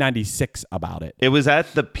from 1996 about it. It was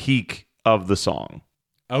at the peak of the song.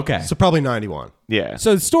 Okay. So probably 91. Yeah.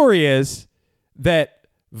 So the story is that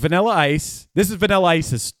Vanilla Ice, this is Vanilla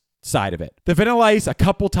Ice's side of it. The Vanilla Ice, a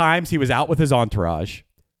couple times he was out with his entourage,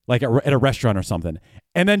 like at a restaurant or something.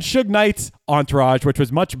 And then Suge Knight's entourage, which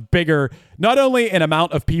was much bigger, not only in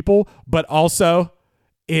amount of people, but also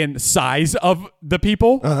in size of the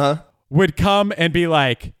people, would come and be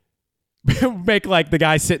like, make like the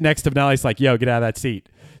guy sit next to Vanilla Ice like, yo, get out of that seat.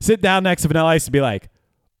 Sit down next to Vanilla Ice and be like,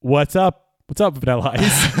 what's up? What's up, Vanilla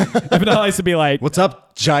Ice? And Vanilla Ice would be like, what's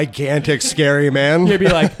up, gigantic, scary man? He'd be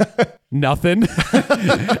like, nothing.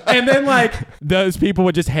 And then like those people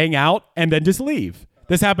would just hang out and then just leave.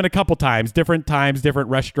 This happened a couple times, different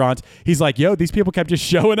restaurants. He's like, yo, these people kept just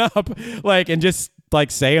showing up like and just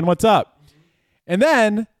like saying what's up. And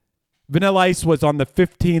then Vanilla Ice was on the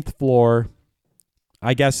 15th floor.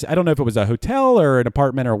 I guess, I don't know if it was a hotel or an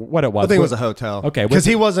apartment or what it was. I think it was a hotel. Okay. Because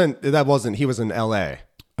he was in LA.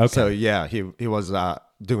 Okay. So yeah, he was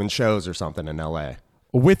doing shows or something in LA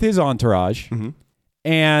with his entourage,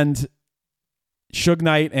 and Suge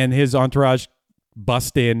Knight and his entourage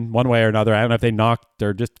bust in one way or another. I don't know if they knocked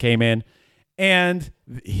or just came in, and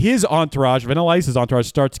his entourage, Vanilla Ice's entourage,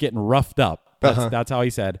 starts getting roughed up. That's how he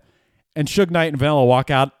said. And Suge Knight and Vanilla walk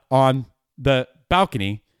out on the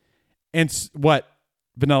balcony, and what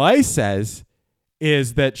Vanilla Ice says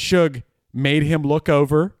is that Suge made him look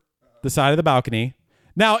over the side of the balcony.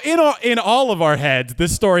 Now, in all of our heads,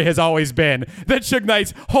 this story has always been that Suge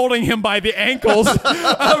Knight's holding him by the ankles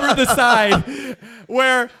over the side,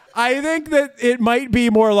 where I think that it might be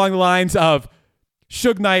more along the lines of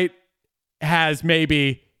Suge Knight has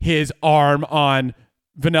maybe his arm on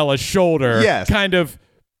Vanilla's shoulder, kind of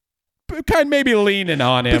maybe leaning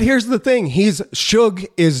on him. But here's the thing. Suge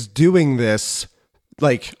is doing this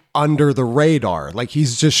like under the radar. Like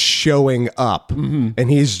he's just showing up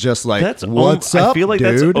and he's just like, what's up, I feel like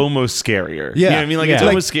dude? that's almost scarier. Yeah. You know what I mean? Like it's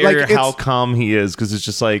almost scarier like how calm he is, because it's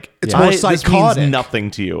just like, it's more this psychotic. means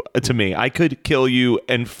nothing to you, to me. I could kill you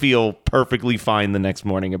and feel perfectly fine the next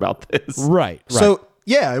morning about this. Right. So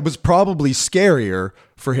yeah, it was probably scarier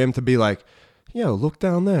for him to be like, yo, look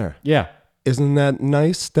down there. Yeah. Isn't that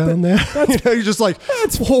nice down there? You're just like,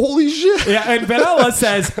 holy shit. Yeah, and Vanilla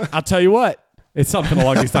says, I'll tell you what. It's something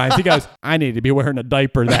along these lines. He goes, I need to be wearing a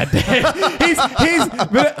diaper that day.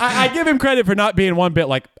 I give him credit for not being one bit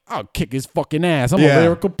like, I'll kick his fucking ass. I'm a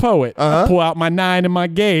lyrical poet. I pull out my 9 and my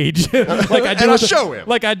gauge. Like I do and I'll show him.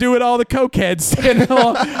 Like I do with all the cokeheads standing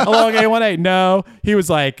along A1A. No, he was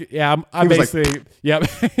like, yeah, I'm basically, like, yep.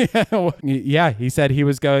 Yeah, he said he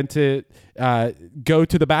was going to go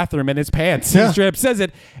to the bathroom in his pants. He straight up says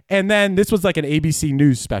it. And then this was like an ABC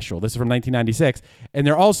News special. This is from 1996. And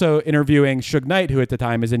they're also interviewing Suge Knight, who at the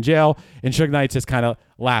time is in jail. And Suge Knight's just kind of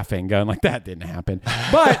laughing, going like, that didn't happen.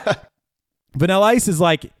 But Vanilla Ice is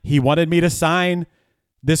like, he wanted me to sign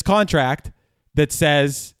this contract that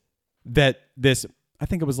says that this, I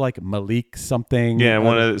think it was like Malik something.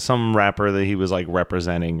 Yeah, some rapper that he was like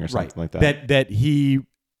representing or something like that. That he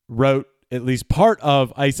wrote at least part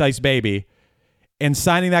of Ice Ice Baby, and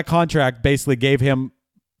signing that contract basically gave him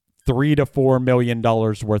 $3 to $4 million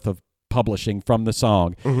worth of publishing from the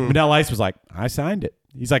song. Vanilla Ice was like, I signed it.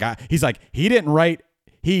 He's like, he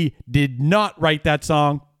did not write that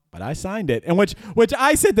song, but I signed it. And which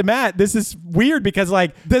I said to Matt, this is weird because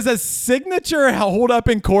like, does a signature hold up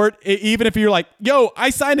in court even if you're like, yo, I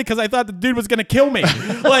signed it because I thought the dude was gonna kill me?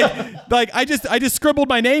 like I just scribbled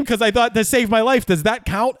my name because I thought to save my life. Does that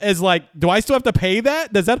count as like, do I still have to pay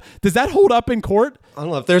that? Does that hold up in court? I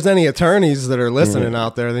don't know if there's any attorneys that are listening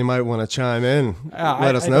out there. They might want to chime in,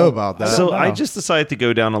 let us know about that. So I just decided to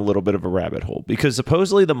go down a little bit of a rabbit hole because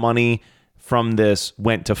supposedly the money from this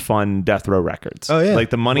went to fund Death Row Records. Oh, yeah. Like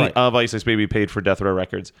the money of Ice Ice Baby paid for Death Row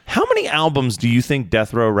Records. How many albums do you think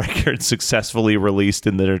Death Row Records successfully released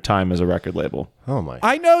in their time as a record label? Oh, my.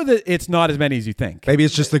 I know that it's not as many as you think. Maybe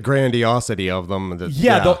it's just the grandiosity of them.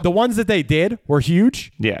 The ones that they did were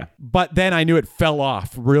huge. Yeah. But then I knew it fell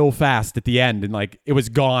off real fast at the end and like it was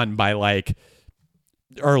gone by like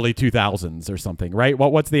early 2000s or something, right?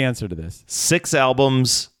 What's the answer to this? 6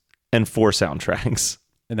 albums and 4 soundtracks.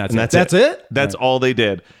 And that's it? That's all they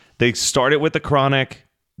did. They started with The Chronic,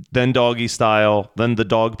 then Doggy Style, then the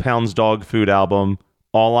Dog Pounds Dog Food album,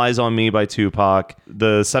 All Eyes on Me by Tupac,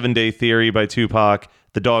 the 7 Day Theory by Tupac,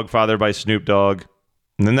 The Dogfather by Snoop Dogg.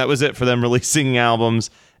 And then that was it for them releasing albums,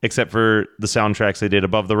 except for the soundtracks they did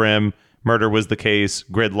Above the Rim, Murder Was the Case,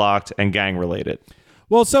 Gridlocked, and Gang Related.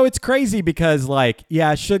 Well, so it's crazy because like,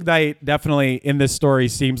 yeah, Suge Knight definitely in this story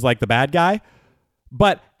seems like the bad guy.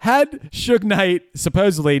 But had Suge Knight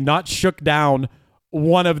supposedly not shook down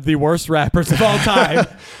one of the worst rappers of all time,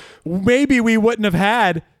 maybe we wouldn't have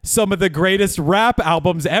had some of the greatest rap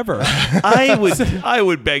albums ever. I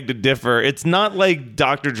would beg to differ. It's not like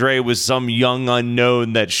Dr. Dre was some young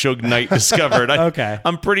unknown that Suge Knight discovered.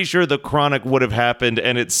 I'm pretty sure The Chronic would have happened,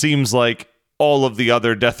 and it seems like all of the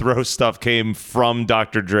other Death Row stuff came from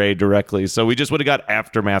Dr. Dre directly. So we just would have got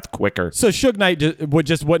Aftermath quicker. So Suge Knight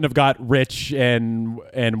wouldn't have got rich and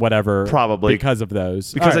whatever. Probably. Because of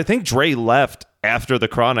those. Because I think Dre left after The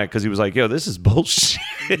Chronic because he was like, yo, this is bullshit.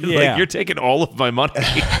 Like, you're taking all of my money.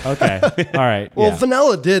 Okay. All right. Well,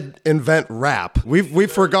 Vanilla did invent rap.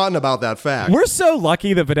 We've forgotten about that fact. We're so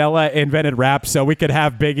lucky that Vanilla invented rap so we could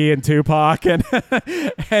have Biggie and Tupac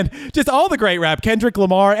and just all the great rap. Kendrick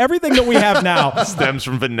Lamar, everything that we have now stems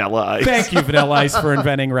from Vanilla Ice. Thank you, Vanilla Ice, for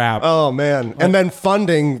inventing rap. Oh, man. And then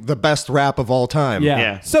funding the best rap of all time.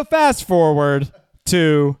 Yeah. So fast forward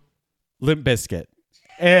to Limp Bizkit.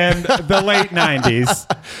 And the late 90s.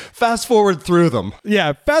 Fast forward through them.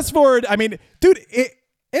 Yeah, fast forward. I mean, dude,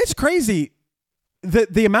 it's crazy.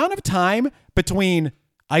 The amount of time between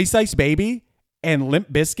Ice Ice Baby and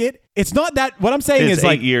Limp Bizkit, it's not that. What I'm saying is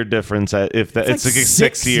like 8-year difference. It's like a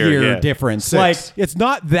 6-year difference. 6. Like it's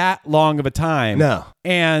not that long of a time. No.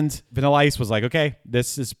 And Vanilla Ice was like, okay,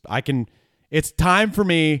 it's time for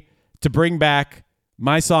me to bring back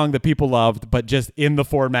my song that people loved, but just in the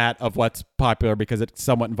format of what's popular because it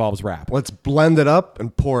somewhat involves rap. Let's blend it up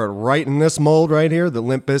and pour it right in this mold right here. The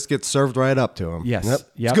Limp Bizkit served right up to him. Yes.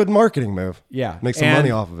 It's a good marketing move. Yeah. Make some money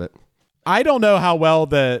off of it. I don't know how well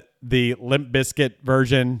the Limp Bizkit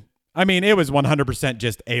version, I mean, it was 100%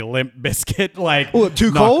 just a Limp Bizkit. Like,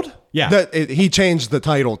 Too Cold? Yeah. He changed the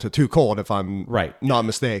title to Too Cold, if I'm not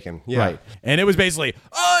mistaken. Yeah. Right. And it was basically,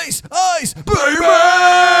 Ice, Ice, baby!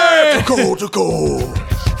 Too cold, too cold.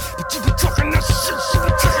 But you be talking that shit,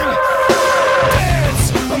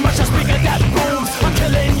 dance. A much speaker that booms. I'm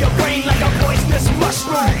killing your brain like a poisonous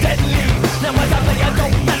mushroom. Deadly. Now as I play a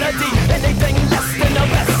dope melody, anything less than the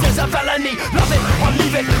best is a felony. Love it or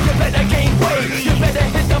leave it, you better gain weight. You better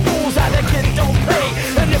hit the bullseye, the kid don't play.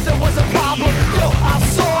 And if there was a problem, yo, I'll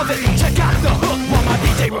solve it. Check out the hook while my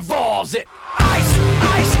DJ revolves it. Ice,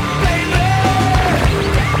 ice, baby.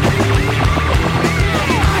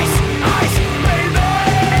 Ice, ice, baby.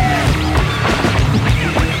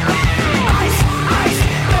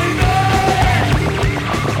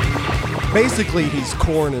 basically he's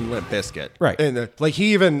Korn and Limp Bizkit. Right. And like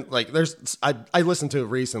he even like I listened to it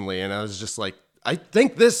recently and I was just like, I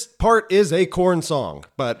think this part is a Korn song,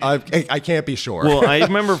 but I can't be sure. Well, I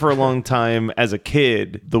remember for a long time as a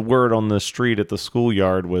kid, the word on the street at the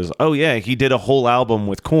schoolyard was, "Oh yeah, he did a whole album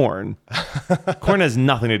with Korn." Korn has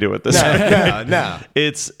nothing to do with this. No.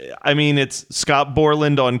 It's Scott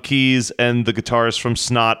Borland on keys and the guitarist from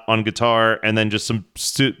Snot on guitar, and then just some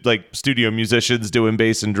studio musicians doing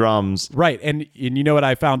bass and drums. Right. And you know what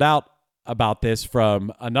I found out about this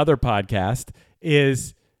from another podcast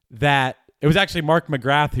is that it was actually Mark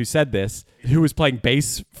McGrath who said this, who was playing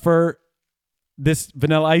bass for this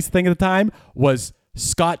Vanilla Ice thing at the time, was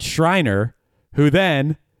Scott Schreiner, who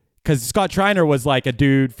then, because Scott Schreiner was like a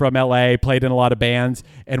dude from LA, played in a lot of bands,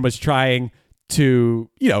 and was trying to,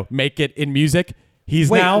 make it in music.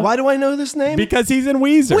 Why do I know this name? Because he's in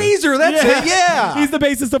Weezer. Weezer, that's it, yeah. He's the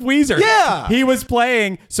bassist of Weezer. Yeah. He was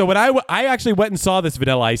playing, so when I actually went and saw this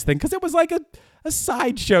Vanilla Ice thing, because it was like a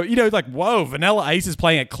sideshow. Like, whoa, Vanilla Ice is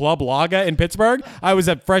playing at Club Laga in Pittsburgh. I was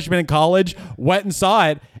a freshman in college, went and saw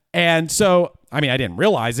it. And so, I didn't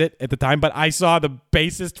realize it at the time, but I saw the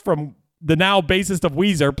bassist of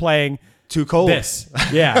Weezer playing Too Cold. This.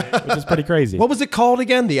 Yeah, which is pretty crazy. What was it called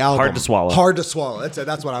again? The album. Hard to Swallow. Hard to Swallow. That's it.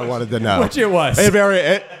 That's what I wanted to know. Which it was.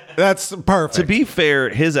 That's perfect. To be fair,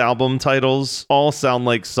 his album titles all sound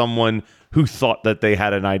like someone who thought that they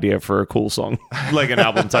had an idea for a cool song, like an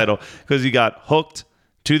album title. Because you got Hooked,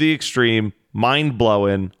 To the Extreme, Mind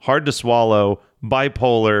Blowin', Hard to Swallow,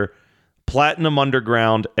 Bipolar, Platinum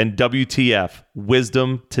Underground, and WTF,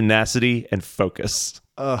 Wisdom, Tenacity, and Focus.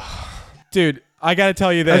 Dude, I got to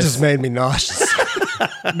tell you this. That just made me nauseous.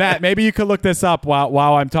 Matt, maybe you could look this up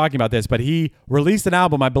while I'm talking about this, but he released an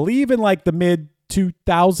album, I believe in like the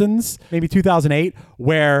mid-2000s, maybe 2008,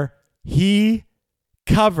 where he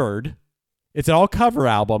covered, it's an all-cover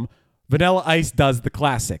album, Vanilla Ice does the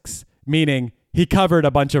classics, meaning he covered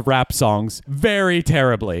a bunch of rap songs very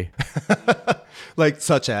terribly. Like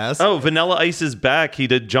such as? Oh, Vanilla Ice is back. He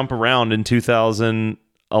did Jump Around in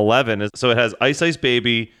 2011. So it has Ice Ice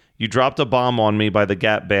Baby, You Dropped a Bomb on Me by the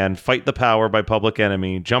Gap Band, Fight the Power by Public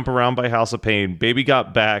Enemy, Jump Around by House of Pain, Baby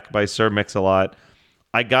Got Back by Sir Mix-a-Lot,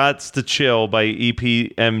 I Gots to Chill by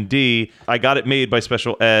EPMD, I Got It Made by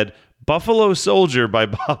Special Ed, Buffalo Soldier by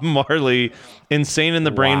Bob Marley, Insane in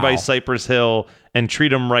the Brain by Cypress Hill, and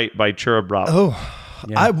Treat 'Em Right by Churub Rock. Oh,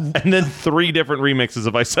 yeah. And then 3 different remixes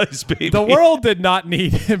of Ice Ice Baby. The world did not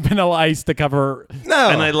need Vanilla Ice to cover. No.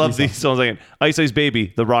 And I love these songs like Ice Ice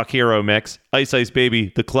Baby, the Rock Hero mix, Ice Ice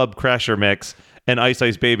Baby, the Club Crasher mix, and Ice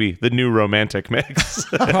Ice Baby, the New Romantic mix.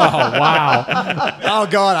 Oh, wow. Oh,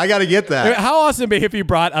 God, I got to get that. How awesome would it be if you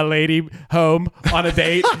brought a lady home on a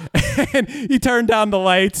date and you turned down the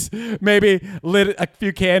lights, maybe lit a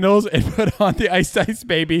few candles and put on the Ice Ice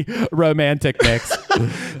Baby romantic mix.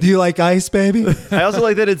 Do you like ice, baby? I also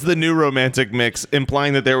like that it's the New Romantic mix,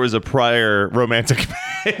 implying that there was a prior romantic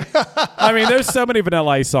mix. There's so many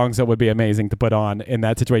Vanilla Ice songs that would be amazing to put on in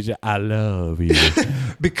that situation. I love you.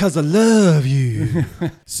 Because I love you.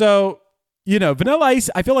 So, Vanilla Ice,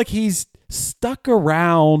 I feel like he's stuck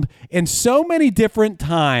around in so many different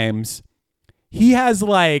times. He has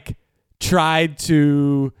tried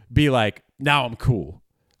to be like, now I'm cool.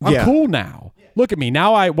 I'm cool now. Look at me.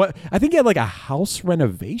 Now I think he had a house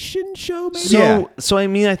renovation show maybe? So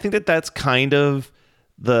I think that's kind of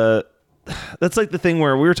that's like the thing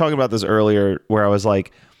where we were talking about this earlier where I was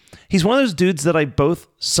like, he's one of those dudes that I both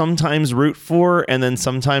sometimes root for and then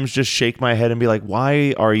sometimes just shake my head and be like,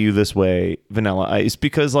 why are you this way, Vanilla Ice?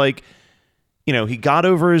 Because he got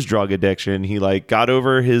over his drug addiction. He got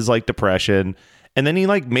over his depression. And then he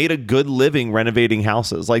made a good living renovating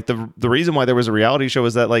houses. The reason why there was a reality show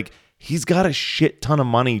is that he's got a shit ton of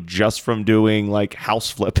money just from doing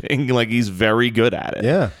house flipping. He's very good at it.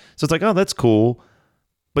 Yeah. So it's oh, that's cool.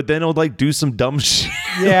 But then he'll do some dumb shit.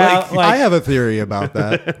 Yeah. I have a theory about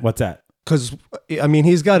that. What's that? Because,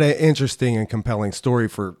 he's got an interesting and compelling story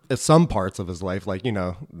for some parts of his life,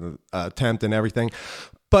 the attempt and everything.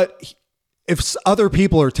 But if other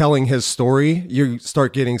people are telling his story, you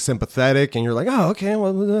start getting sympathetic and you're like, oh, okay.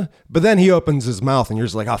 Well, but then he opens his mouth and you're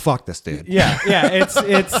just like, oh, fuck this dude. Yeah.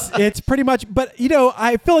 It's pretty much. But,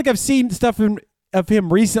 I feel like I've seen stuff of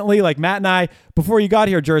him recently. Matt and I, before you got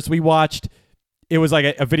here, Juris, we watched, it was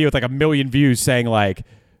a video with 1 million views saying Eminem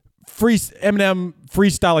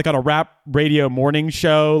freestyle on a rap radio morning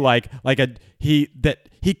show,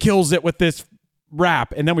 he kills it with this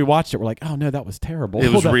rap, and then we watched it. We're like, oh no, that was terrible.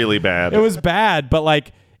 It was really bad. It was bad,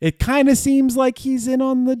 but it kind of seems like he's in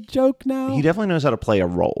on the joke now. He definitely knows how to play a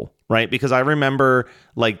role, right? Because I remember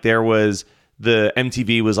there was the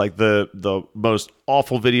MTV was like the most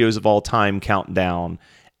awful videos of all time countdown.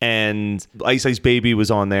 And Ice Ice Baby was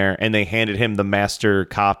on there, and they handed him the master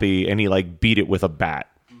copy, and he like beat it with a bat.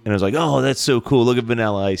 And I was like, oh, that's so cool. Look at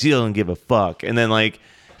Vanilla Ice. He doesn't give a fuck. And then like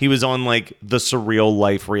he was on like the Surreal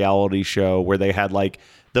Life reality show where they had like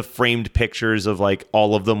the framed pictures of like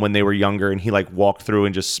all of them when they were younger, and he like walked through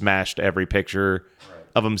and just smashed every picture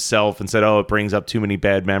of himself and said, oh, it brings up too many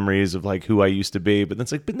bad memories of like who I used to be. But then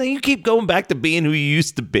it's like, but then you keep going back to being who you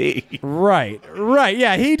used to be. Right.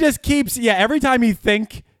 Yeah, he just keeps, every time you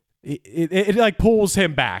think, it like pulls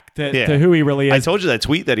him back to who he really is. I told you that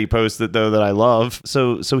tweet that he posted though that I love.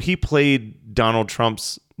 So he played Donald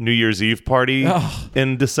Trump's New Year's Eve party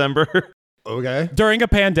in December. Okay. During a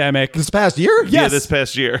pandemic. This past year? Yeah, this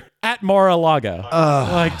past year. At Mar-a-Lago.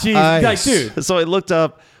 Like, geez, like, dude. So I looked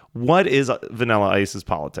up, what is Vanilla Ice's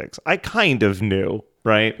politics? I kind of knew,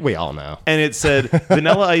 right? We all know. And it said,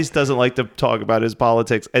 Vanilla Ice doesn't like to talk about his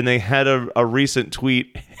politics. And they had a recent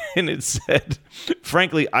tweet, and it said,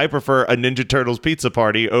 frankly, I prefer a Ninja Turtles pizza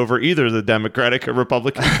party over either the Democratic or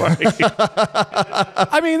Republican Party.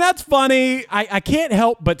 I mean, that's funny. I can't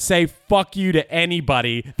help but say fuck you to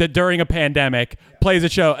anybody that during a pandemic plays a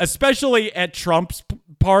show, especially at Trump's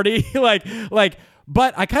party.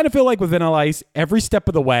 But I kind of feel like with Vanilla Ice, every step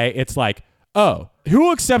of the way, it's like, oh, who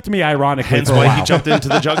will accept me ironically? Hence why he jumped into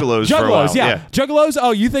the Juggalos for a while. Yeah. Juggalos,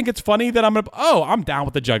 oh, you think it's funny that I'm down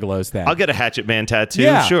with the Juggalos then. I'll get a Hatchet Man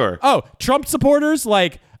tattoo, sure. Oh, Trump supporters,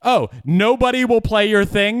 like, oh, nobody will play your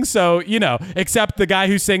thing, so, except the guy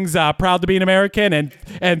who sings Proud to Be an American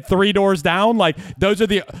and Three Doors Down. Like, those are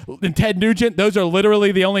and Ted Nugent, those are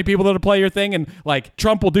literally the only people that'll play your thing, and, like,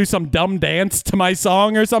 Trump will do some dumb dance to my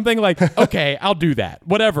song or something. Like, okay, I'll do that.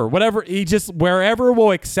 Whatever. He just, wherever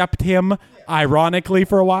will accept him, ironically,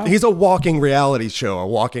 for a while. He's a walking reality show, a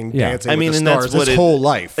walking Dancing with the Stars his whole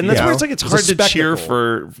life. And that's where it's like it's hard to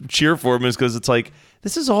cheer for him is because it's like,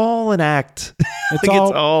 this is all an act. It's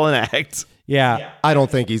all an act. Yeah. I don't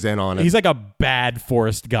think he's in on it. He's like a bad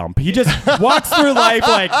Forrest Gump. He just walks through life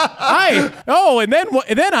like, and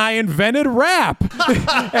then I invented rap.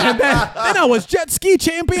 And then I was jet ski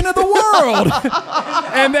champion of the world.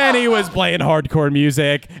 And then he was playing hardcore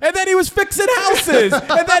music. And then he was fixing houses.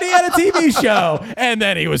 And then he had a TV show. And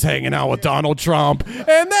then he was hanging out with Donald Trump.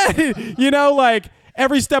 And then, like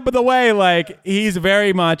every step of the way, like he's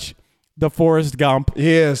very much the Forrest Gump. He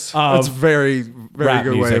is. That's a very, very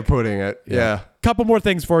good way of putting it. Yeah. Couple more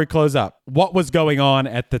things before we close up. What was going on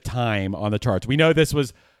at the time on the charts? We know this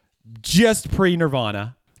was just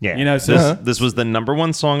pre-Nirvana. Yeah. This was the number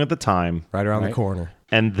one song at the time. Right around the corner.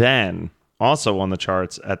 And then also on the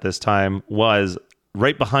charts at this time was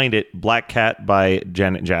right behind it, Black Cat by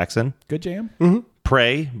Janet Jackson. Good jam. Mm-hmm.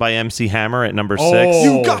 Pray by MC Hammer at number 6.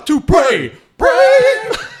 You got to pray.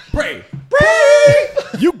 Pray.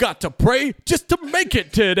 You got to pray just to make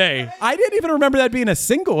it today. I didn't even remember that being a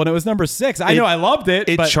single when it was number 6. I know I loved it.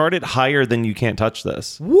 It charted higher than You Can't Touch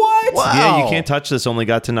This. What? Wow. Yeah, You Can't Touch This only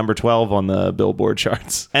got to number 12 on the Billboard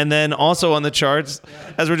charts. And then also on the charts,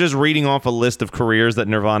 as we're just reading off a list of careers that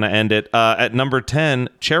Nirvana ended, at number 10,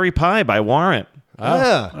 Cherry Pie by Warrant. Oh,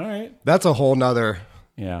 yeah. All right. That's a whole nother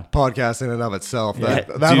podcast in and of itself.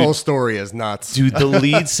 That whole story is nuts. Dude, the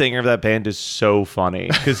lead singer of that band is so funny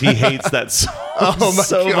because he hates that song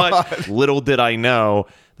so much. Little did I know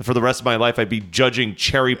that for the rest of my life I'd be judging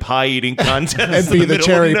cherry pie eating contests and be the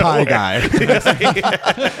cherry pie guy.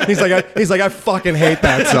 He's like I fucking hate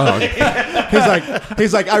that song.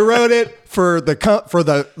 He's like I wrote it for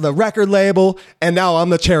the record label, and now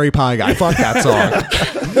I'm the cherry pie guy. Fuck that song.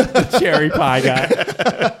 The cherry pie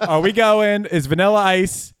guy. Are we going? Is Vanilla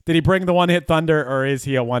Ice? Did he bring the one-hit thunder, or is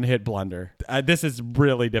he a one-hit blunder? This is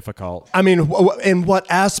really difficult. I mean, in what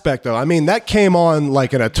aspect, though? I mean, that came on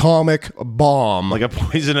like an atomic bomb. Like a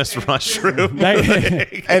poisonous mushroom.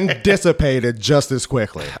 And dissipated just as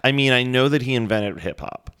quickly. I mean, I know that he invented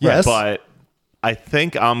hip-hop. Yes. But I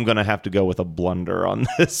think I'm going to have to go with a blunder on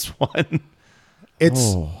this one.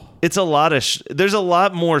 It's a lot of there's a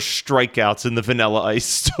lot more strikeouts in the Vanilla Ice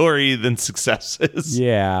story than successes.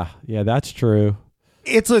 Yeah, that's true.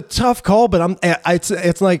 It's a tough call, but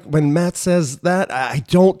it's like when Matt says that, I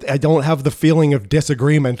don't have the feeling of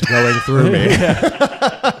disagreement going through me.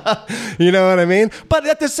 You know what I mean? But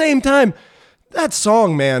at the same time, that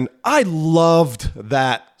song, man, I loved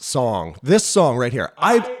that song. This song right here.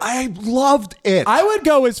 I loved it. I would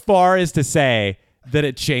go as far as to say that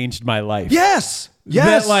it changed my life. Yes.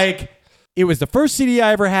 That, like, it was the first CD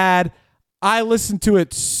I ever had. I listened to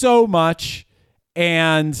it so much,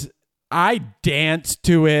 and I danced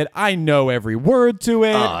to it. I know every word to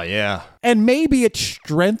it. Oh, yeah. And maybe it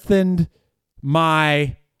strengthened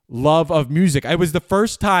my love of music. It was the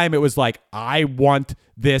first time it was like, I want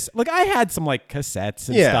this. Like I had some like cassettes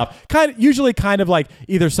and stuff. Usually kind of like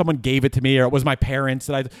either someone gave it to me or it was my parents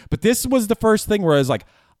but this was the first thing where I was like,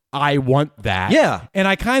 I want that. Yeah. And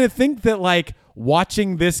I kind of think that like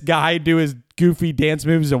watching this guy do his goofy dance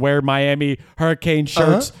moves and wear Miami Hurricane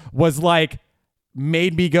shirts was like,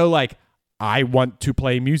 made me go like, I want to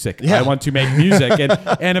play music. I want to make music,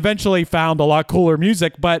 and eventually found a lot cooler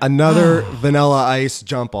music. But another Vanilla Ice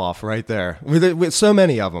jump off right there with so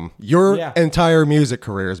many of them. Your entire music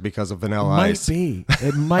career is because of Vanilla Ice.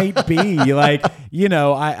 It might be like, you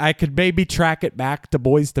know, I could maybe track it back to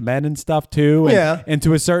Boyz II Men and stuff too. And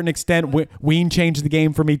to a certain extent, Ween changed the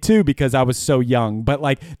game for me too because I was so young. But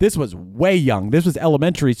like this was way young. This was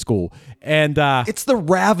elementary school, and it's the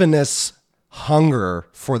ravenous hunger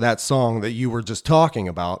for that song that you were just talking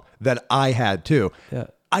about that I had too. Yeah.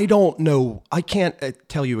 I don't know. I can't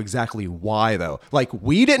tell you exactly why though. Like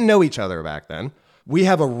we didn't know each other back then. We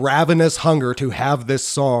have a ravenous hunger to have this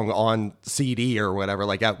song on CD or whatever.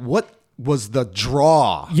 Like what was the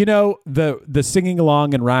draw? You know, the singing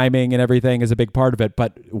along and rhyming and everything is a big part of it,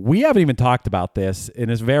 but we haven't even talked about this,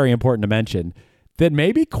 and it's very important to mention that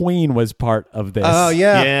maybe Queen was part of this. Oh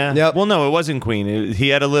yeah. Yep. Well, no, it wasn't Queen. He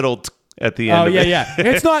had a little at the end. Oh yeah.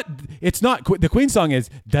 It's not. The Queen song is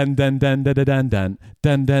dun dun dun dun dun dun dun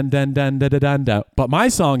dun dun dun dun dun dun dun. But my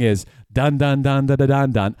song is dun dun dun dun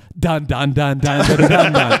dun dun dun dun dun dun dun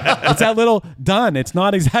dun dun. It's that little dun. It's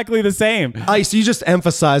not exactly the same. Ice, you just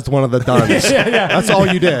emphasized one of the duns. Yeah. That's all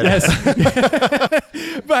you did. Yes.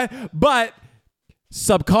 but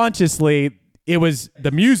subconsciously, it was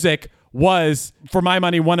the music was, for my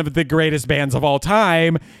money, one of the greatest bands of all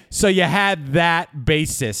time. So you had that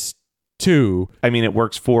basis too. I mean, it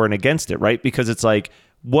works for and against it, right? Because it's like,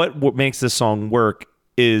 what makes this song work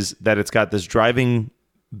is that it's got this driving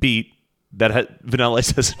beat that Vanilla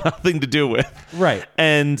Ice has nothing to do with. Right.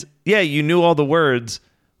 And yeah, you knew all the words,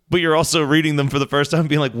 but you're also reading them for the first time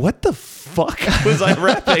being like, what the fuck was I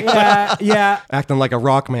rapping? Yeah. Acting like a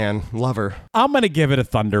rock man lover. I'm going to give it a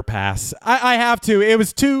thunder pass. I have to. It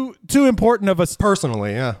was too important of a...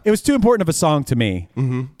 Personally, yeah. It was too important of a song to me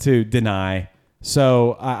to deny.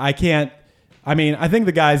 So I can't... I mean, I think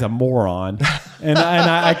the guy's a moron, and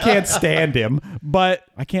I can't stand him, but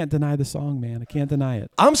I can't deny the song, man. I can't deny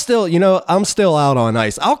it. I'm still out on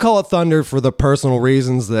Ice. I'll call it thunder for the personal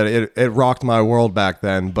reasons that it rocked my world back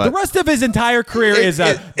then. But the rest of his entire career is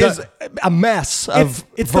a mess of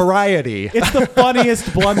variety. It's the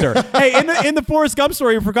funniest blunder. Hey, in the Forrest Gump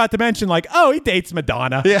story, we forgot to mention, like, he dates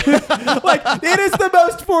Madonna. Yeah. Like, it is the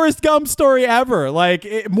most Forrest Gump story ever.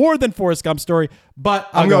 Like, more than Forrest Gump story. But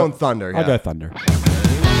I'm going thunder. I'll go thunder.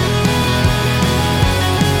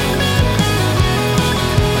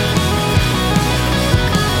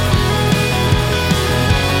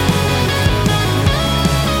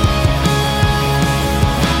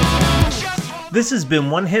 This has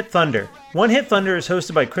been One Hit Thunder. One Hit Thunder is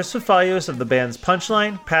hosted by Chris Fafalios of the bands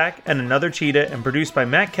Punchline, Pack, and Another Cheetah, and produced by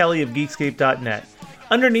Matt Kelly of Geekscape.net.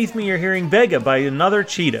 Underneath me, you're hearing Vega by Another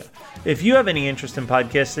Cheetah. If you have any interest in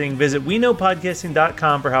podcasting, visit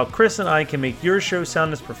WeKnowPodcasting.com for how Chris and I can make your show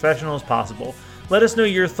sound as professional as possible. Let us know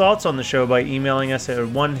your thoughts on the show by emailing us at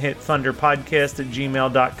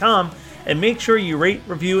onehitthunderpodcast@gmail.com, and make sure you rate,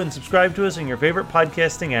 review, and subscribe to us on your favorite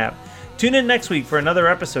podcasting app. Tune in next week for another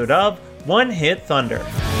episode of One Hit Thunder.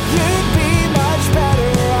 You'd be much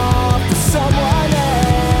better off with someone else.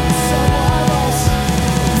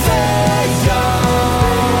 Vega,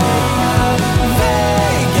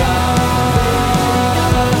 Vega,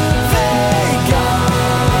 Vega.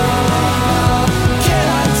 Can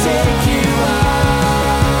I take you out?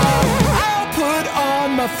 I'll put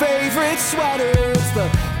on my favorite sweater. It's the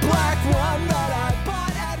black one that I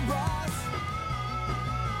bought at Ross.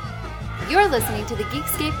 You're listening to the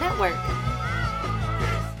Geekscape Network.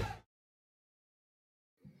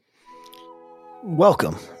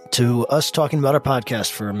 Welcome to us talking about our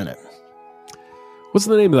podcast for a minute. What's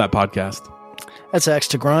the name of that podcast? That's Axe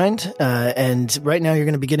to Grind, and right now you're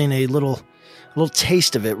going to be getting a little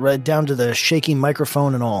taste of it, right down to the shaky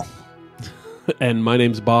microphone and all. And my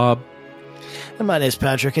name's Bob. And my name's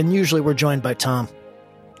Patrick, and usually we're joined by Tom.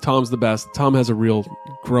 Tom's the best. Tom has a real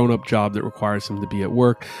grown-up job that requires him to be at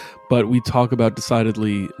work, but we talk about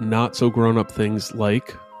decidedly not so grown-up things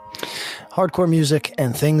like hardcore music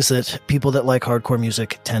and things that people that like hardcore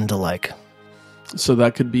music tend to like. So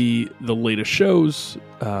that could be the latest shows,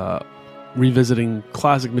 revisiting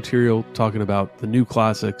classic material, talking about the new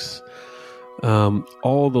classics,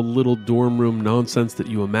 all the little dorm room nonsense that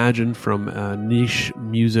you imagine from niche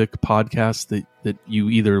music podcasts that you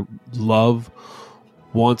either love,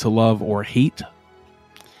 want to love, or hate.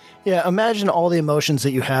 Yeah, imagine all the emotions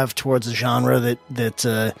that you have towards a genre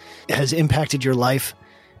that has impacted your life,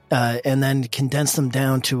 and then condense them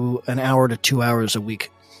down to an hour to 2 hours a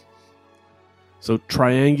week. So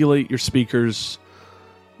triangulate your speakers.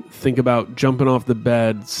 Think about jumping off the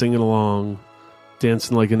bed, singing along,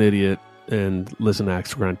 dancing like an idiot, and listen to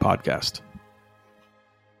Axe to Grind podcast.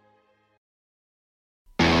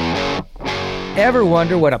 Ever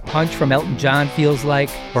wonder what a punch from Elton John feels like?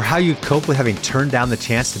 Or how you'd cope with having turned down the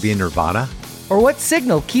chance to be in Nirvana? Or what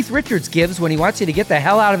signal Keith Richards gives when he wants you to get the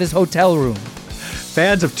hell out of his hotel room?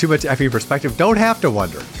 Fans of Too Much Effing Perspective don't have to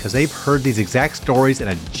wonder, because they've heard these exact stories and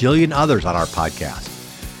a jillion others on our podcast.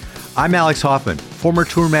 I'm Alex Hoffman, former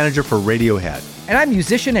tour manager for Radiohead. And I'm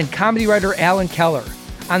musician and comedy writer Alan Keller.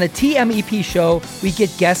 On the TMEP show, we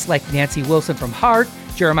get guests like Nancy Wilson from Heart,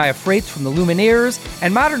 Jeremiah Freites from the Lumineers,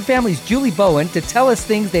 and Modern Family's Julie Bowen to tell us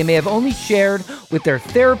things they may have only shared with their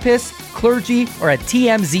therapist, clergy, or a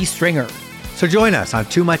TMZ stringer. So join us on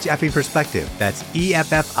Too Much Effing Perspective. That's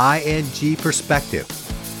EFFING Perspective.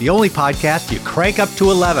 The only podcast you crank up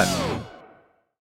to 11.